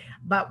chairs.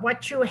 But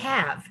what you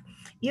have,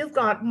 you've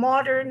got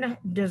modern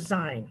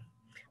design.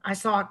 I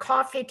saw a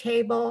coffee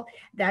table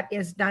that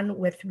is done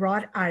with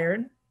wrought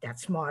iron.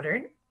 That's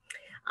modern.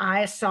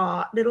 I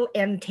saw little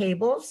end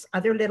tables,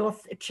 other little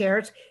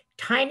chairs,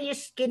 tiny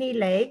skinny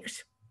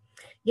legs.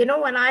 You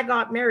know, when I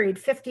got married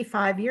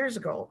 55 years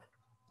ago,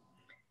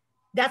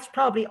 that's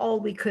probably all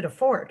we could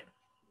afford.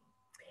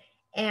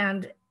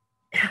 And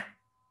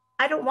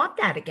I don't want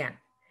that again.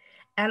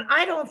 And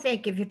I don't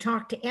think if you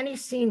talk to any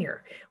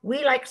senior,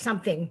 we like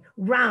something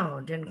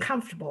round and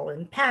comfortable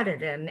and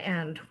padded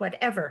and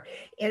whatever.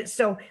 And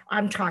so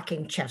I'm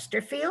talking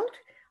Chesterfield,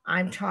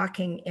 I'm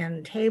talking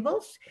end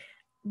tables,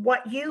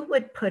 what you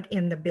would put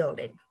in the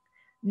building,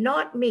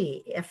 not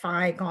me if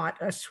I got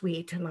a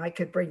suite and I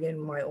could bring in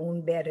my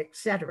own bed,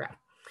 etc.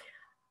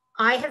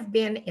 I have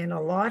been in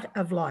a lot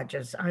of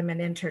lodges. I'm an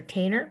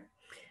entertainer.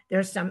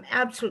 There's some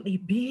absolutely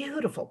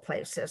beautiful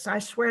places. I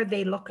swear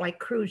they look like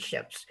cruise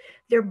ships.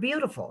 They're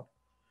beautiful.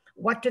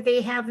 What do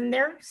they have in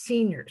there?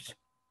 Seniors.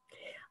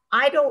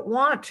 I don't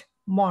want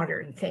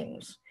modern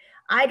things.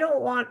 I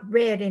don't want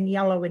red and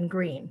yellow and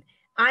green.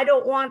 I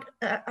don't want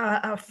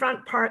a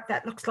front part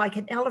that looks like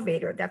an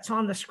elevator that's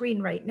on the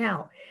screen right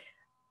now.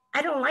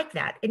 I don't like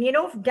that. And you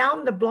know,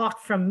 down the block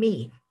from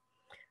me,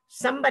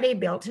 somebody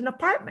built an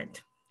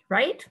apartment,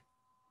 right?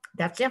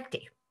 That's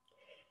empty.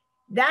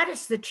 That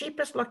is the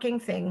cheapest looking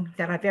thing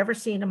that I've ever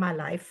seen in my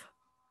life.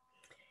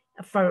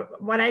 For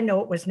what I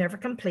know, it was never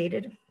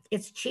completed.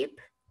 It's cheap,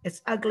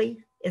 it's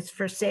ugly, it's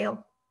for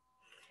sale.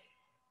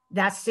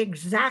 That's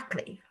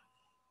exactly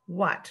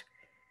what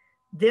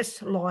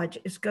this lodge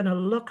is going to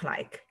look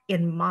like,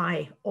 in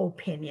my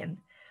opinion.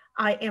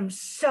 I am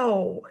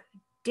so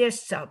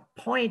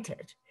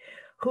disappointed.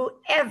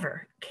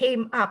 Whoever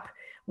came up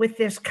with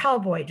this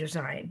cowboy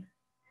design,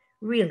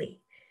 really.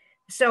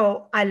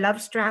 So I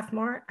love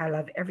Strathmore. I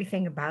love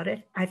everything about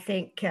it. I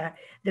think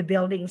the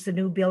buildings, the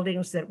new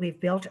buildings that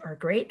we've built are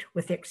great,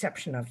 with the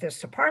exception of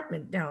this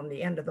apartment down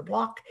the end of the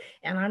block.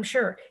 And I'm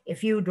sure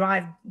if you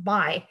drive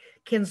by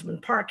Kinsman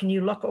Park and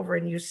you look over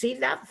and you see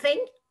that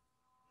thing,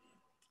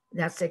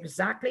 that's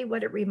exactly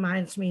what it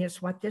reminds me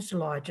is what this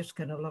lodge is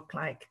going to look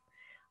like.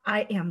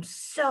 I am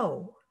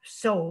so,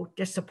 so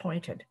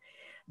disappointed.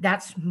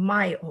 That's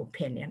my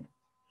opinion.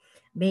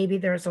 Maybe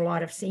there's a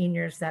lot of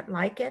seniors that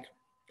like it.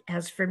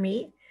 As for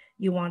me,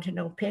 you want an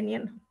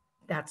opinion,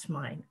 that's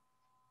mine.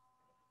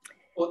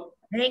 Well,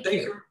 thank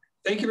you.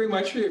 Thank you very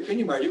much for your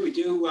opinion, Marty. We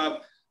do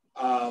want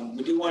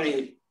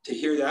to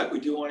hear that. We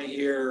do want to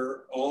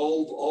hear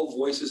all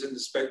voices in the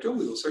spectrum.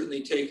 We will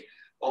certainly take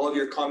all of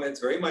your comments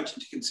very much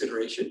into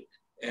consideration,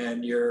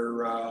 and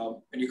your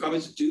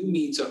comments do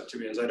mean something to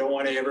me, as I don't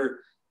want to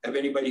ever have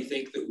anybody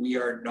think that we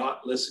are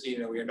not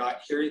listening or we are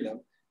not hearing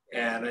them.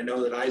 And I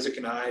know that Isaac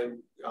and I,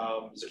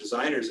 as the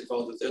designers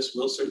involved with this,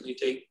 will certainly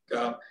take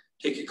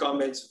your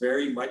comments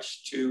very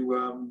much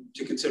to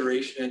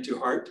consideration and to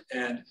heart.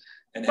 And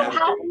and So have.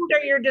 how old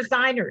are your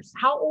designers?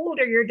 How old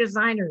are your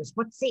designers?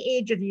 What's the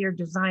age of your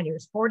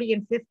designers? 40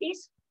 and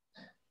 50s?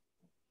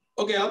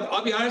 Okay,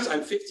 I'll be honest,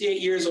 I'm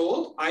 58 years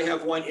old. I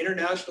have won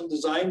international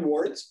design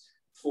awards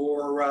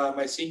for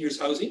my seniors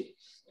housing.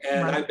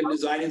 And I've been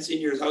designing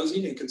seniors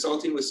housing and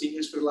consulting with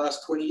seniors for the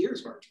last 20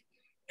 years, Marge.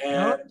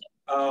 And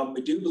I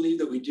do believe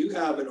that we do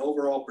have an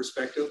overall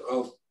perspective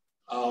of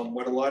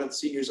what a lot of the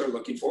seniors are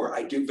looking for.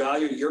 I do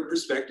value your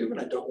perspective and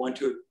I don't want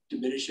to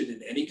diminish it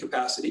in any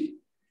capacity.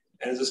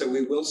 And as I said,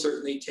 we will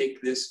certainly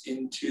take this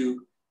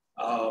into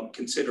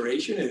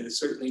consideration, and it's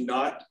certainly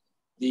not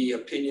the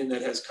opinion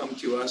that has come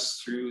to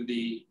us through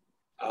the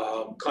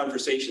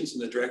conversations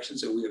and the directions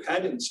that we have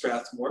had in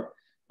Strathmore,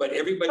 but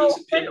everybody's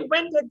opinion.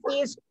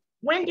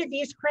 When did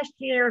these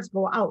questionnaires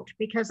go out?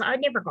 Because I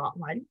never got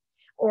one.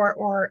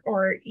 Or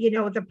you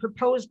know, the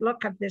proposed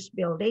look of this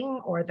building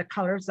or the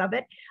colors of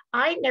it.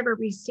 I never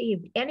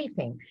received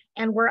anything.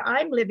 And where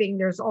I'm living,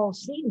 there's all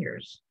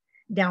seniors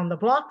down the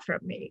block from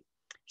me.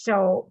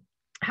 So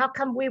how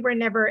come we were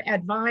never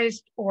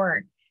advised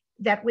or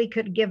that we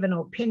could give an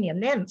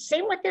opinion then?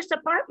 Same with this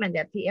apartment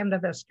at the end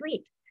of the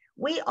street.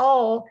 We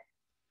all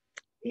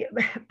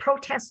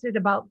protested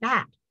about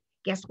that.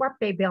 Guess what?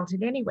 They built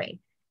it anyway.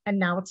 And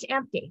now it's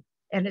empty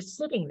and it's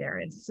sitting there.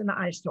 It's an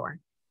eyesore.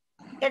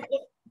 And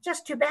it's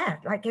just too bad.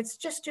 Like, it's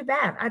just too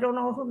bad. I don't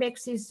know who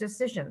makes these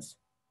decisions.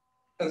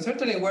 And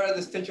certainly we're at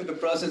the stage of the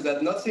process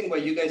that nothing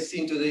what you guys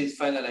seen today is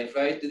finalized,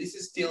 right? This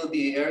is still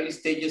the early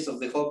stages of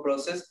the whole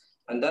process.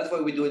 And that's why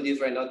we're doing this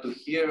right now, to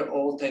hear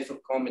all types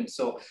of comments.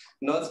 So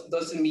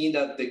doesn't mean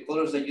that the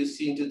colors that you've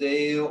seen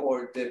today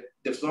or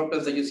the floor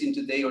plans that you've seen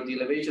today or the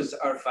elevations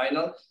are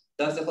final.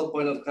 That's the whole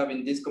point of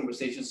having this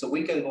conversation, so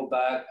we can go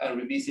back and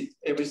revisit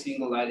every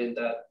single item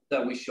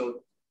that we showed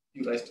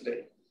you guys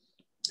today.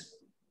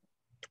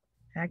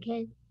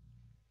 Okay.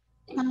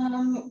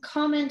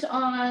 Comment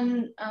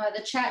on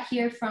the chat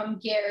here from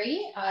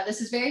Gary. This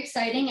is very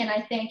exciting, and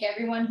I thank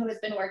everyone who has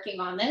been working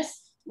on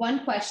this.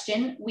 One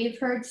question: we've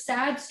heard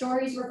sad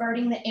stories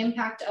regarding the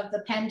impact of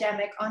the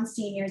pandemic on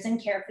seniors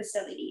and care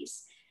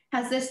facilities.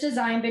 Has this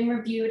design been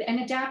reviewed and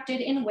adapted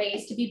in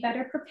ways to be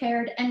better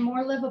prepared and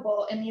more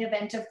livable in the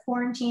event of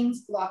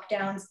quarantines,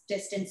 lockdowns,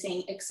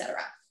 distancing, etc.?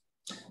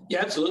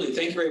 Yeah, absolutely.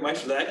 Thank you very much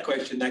for that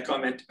question, that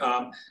comment.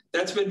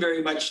 That's been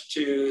very much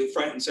to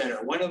front and center.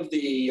 One of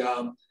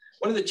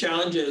the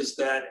challenges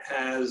that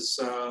has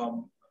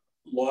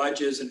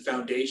lodges and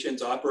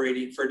foundations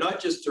operating for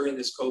not just during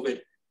this COVID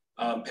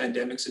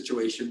pandemic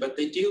situation, but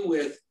they deal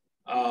with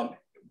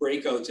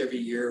breakouts every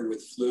year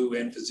with flu,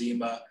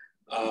 emphysema,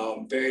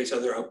 various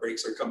other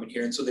outbreaks are coming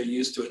here, and so they're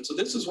used to it. So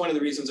this is one of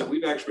the reasons that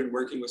we've actually been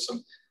working with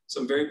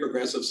some very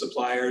progressive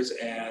suppliers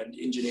and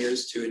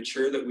engineers to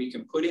ensure that we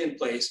can put in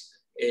place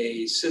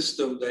a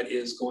system that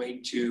is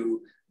going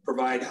to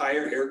provide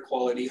higher air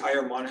quality,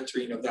 higher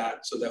monitoring of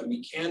that, so that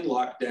we can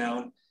lock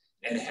down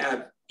and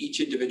have each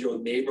individual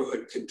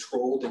neighborhood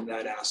controlled in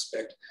that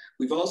aspect.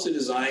 We've also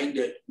designed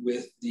it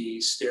with the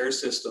stair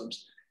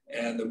systems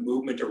and the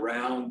movement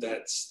around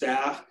that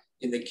staff,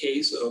 in the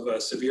case of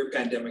a severe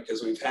pandemic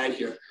as we've had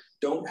here,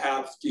 don't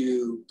have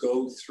to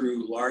go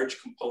through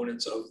large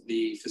components of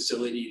the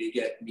facility to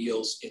get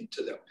meals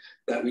into them,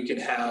 that we can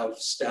have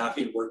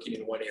staffing working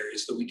in one area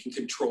so we can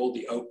control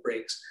the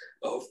outbreaks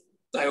of,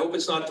 I hope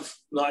it's not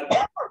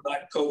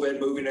COVID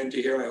moving into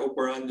here. I hope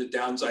we're on the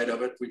downside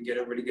of it. We can get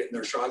everybody getting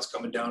their shots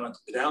coming down onto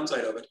the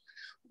downside of it.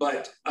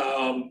 But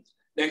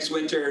next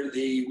winter,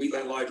 the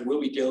Wheatland Lodge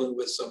will be dealing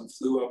with some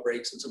flu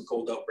outbreaks and some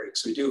cold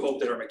outbreaks. So we do hope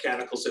that our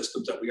mechanical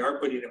systems that we are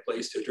putting in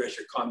place to address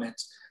your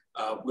comments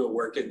will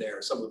work in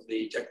there. Some of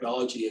the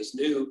technology is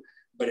new,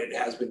 but it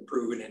has been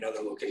proven in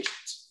other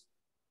locations.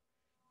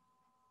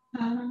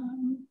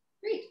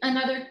 Great.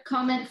 Another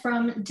comment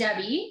from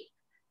Debbie.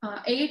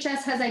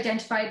 AHS has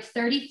identified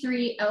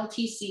 33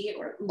 LTC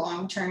or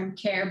long-term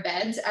care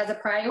beds as a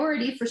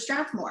priority for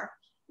Strathmore.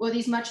 Will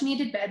these much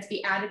needed beds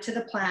be added to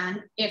the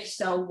plan? If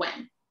so,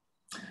 when?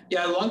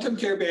 Yeah, long-term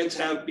care beds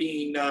have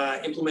been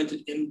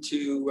implemented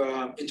into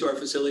our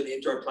facility,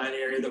 into our plan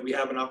area, that we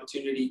have an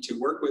opportunity to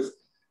work with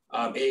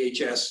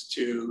AHS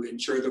to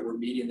ensure that we're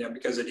meeting them,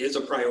 because it is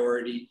a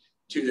priority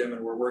to them,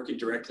 and we're working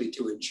directly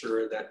to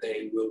ensure that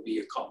they will be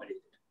accommodated.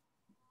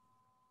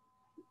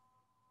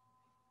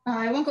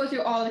 I won't go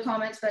through all the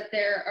comments, but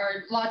there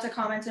are lots of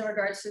comments in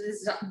regards to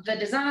the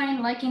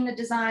design, liking the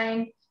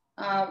design,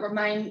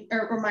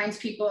 reminds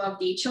people of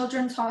the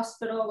Children's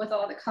Hospital with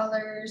all the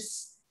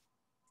colors.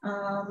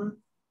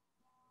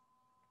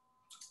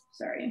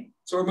 Sorry.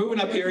 So we're moving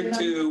up here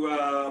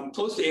to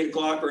close to 8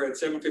 o'clock. We're at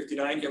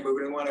 7:59 here.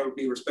 Moving. I want to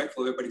be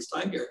respectful of everybody's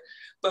time here.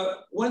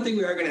 But one thing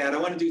we are going to add, I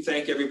want to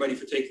thank everybody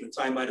for taking the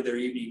time out of their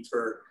evening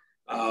for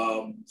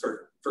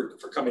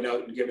coming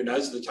out and giving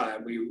us the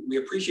time. We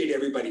appreciate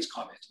everybody's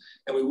comment,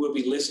 and we will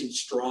be listening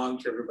strong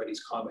to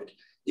everybody's comment.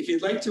 If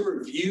you'd like to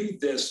review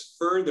this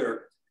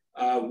further,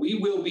 we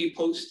will be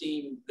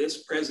posting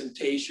this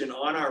presentation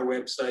on our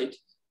website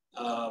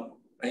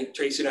I think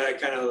Tracy and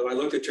I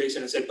looked at Tracy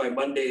and I said by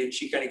Monday, and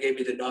she kind of gave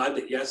me the nod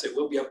that yes, it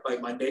will be up by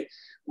Monday.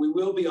 We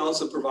will be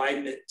also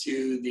providing it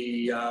to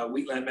the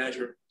Wheatland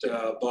management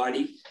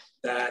body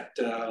that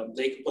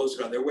they can post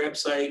it on their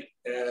website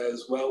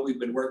as well. We've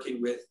been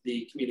working with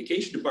the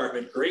communication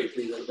department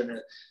greatly. That have been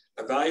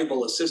a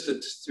valuable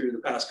assistance through the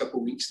past couple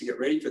of weeks to get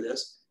ready for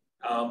this.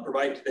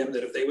 Provide to them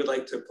that if they would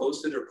like to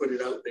post it or put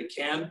it out, they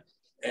can.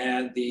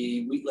 And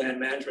the Wheatland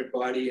management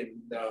body and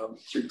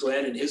through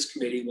Glenn and his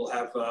committee will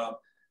have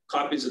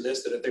copies of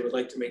this, that if they would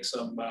like to make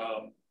some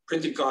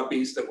printed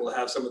copies that will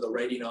have some of the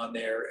writing on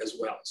there as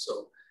well.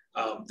 So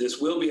this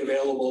will be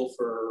available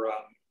for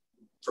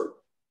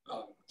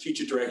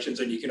future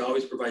directions, and you can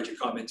always provide your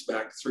comments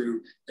back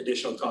through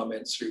additional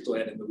comments through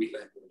Glenn and the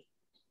Wheatland board.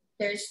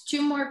 There's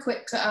two more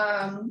quick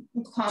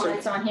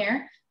comments on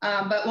here,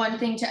 but one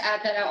thing to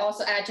add that I'll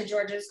also add to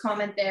George's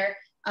comment there,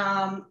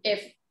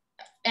 if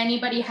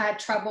anybody had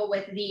trouble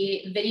with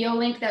the video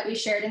link that we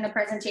shared in the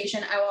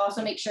presentation, I will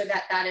also make sure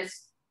that that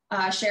is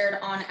shared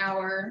on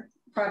our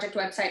project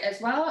website as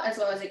well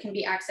as it can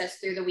be accessed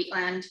through the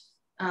Wheatland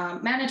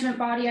management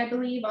body, I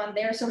believe, on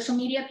their social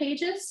media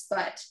pages.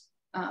 But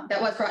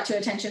that was brought to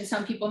attention.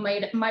 Some people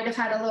might have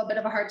had a little bit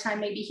of a hard time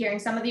maybe hearing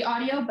some of the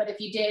audio, but if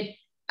you did,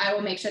 I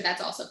will make sure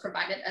that's also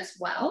provided as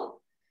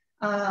well.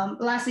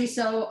 Lastly,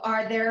 so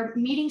are there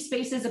meeting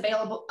spaces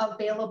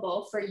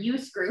available for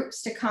youth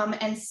groups to come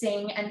and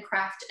sing and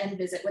craft and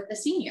visit with the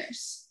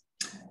seniors?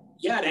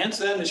 Yeah, to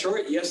answer that in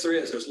short, yes, there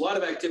is. There's a lot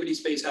of activity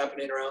space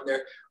happening around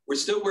there. We're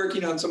still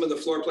working on some of the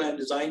floor plan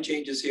design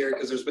changes here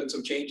because there's been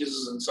some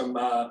changes and some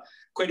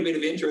quite a bit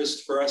of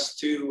interest for us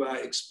to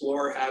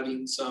explore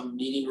having some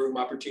meeting room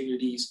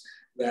opportunities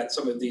that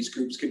some of these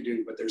groups can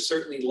do. But there's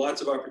certainly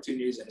lots of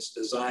opportunities, and it's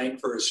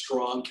designed for a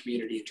strong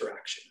community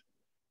interaction.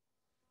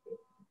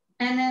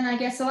 And then I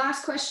guess the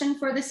last question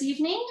for this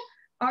evening,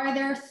 are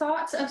there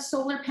thoughts of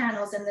solar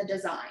panels in the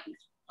design?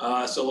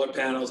 Solar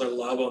panels, I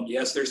love them.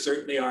 Yes, there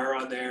certainly are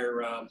on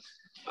there.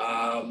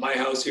 My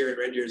house here in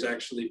Red Deer is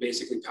actually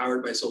basically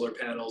powered by solar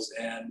panels,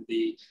 and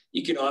the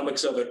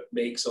economics of it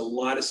makes a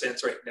lot of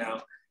sense right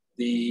now.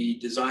 The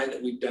design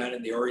that we've done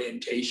and the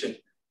orientation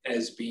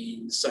has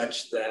been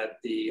such that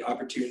the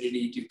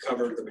opportunity to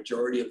cover the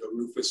majority of the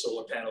roof with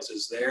solar panels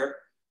is there.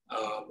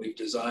 We've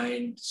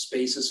designed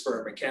spaces for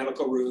our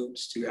mechanical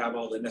rooms to have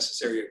all the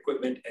necessary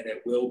equipment, and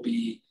it will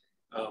be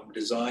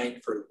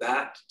designed for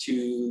that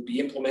to be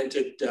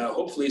implemented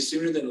hopefully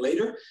sooner than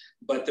later.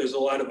 But there's a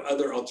lot of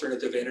other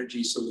alternative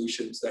energy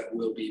solutions that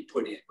will be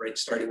put in, right?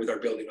 Starting with our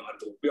building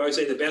envelope. We always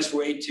say the best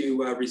way to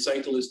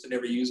recycle is to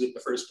never use it in the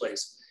first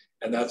place.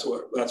 And that's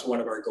one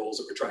of our goals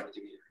that we're trying to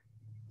do here.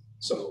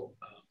 So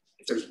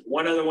if there's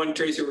one other one,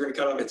 Tracy, we're going to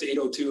cut off. It's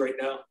 8:02 right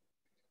now.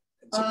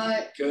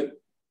 Good.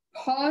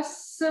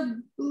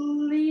 Possibly,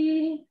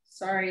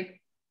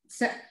 sorry.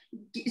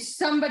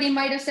 Somebody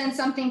might have sent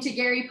something to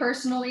Gary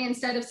personally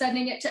instead of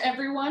sending it to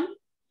everyone.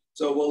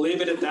 So we'll leave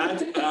it at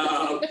that.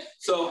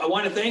 So I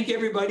want to thank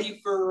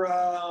everybody for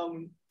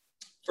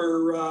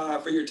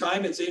your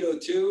time. It's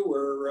 8:02.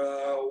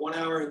 We're 1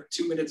 hour and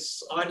 2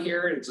 minutes on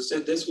here. And as I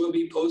said, this will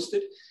be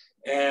posted.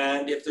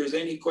 And if there's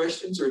any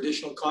questions or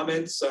additional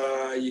comments,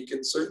 you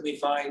can certainly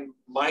find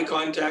my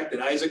contact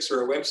and Isaac's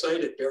or our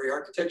website at Barry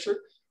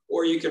Architecture,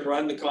 or you can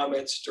run the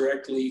comments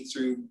directly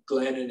through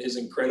Glenn and his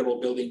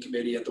incredible building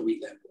committee at the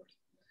Wheatland board.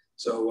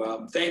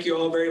 So thank you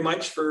all very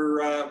much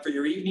for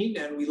your evening,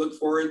 and we look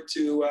forward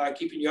to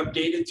keeping you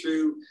updated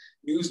through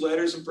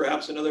newsletters and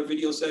perhaps another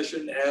video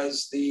session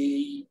as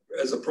the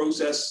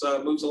process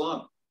moves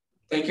along.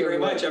 Thank you very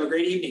much. Have a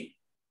great evening.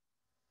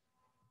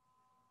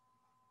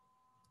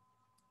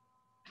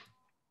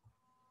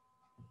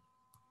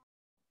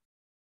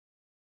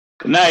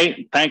 Good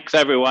night. Thanks,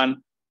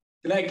 everyone.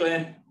 Good night,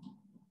 Glenn.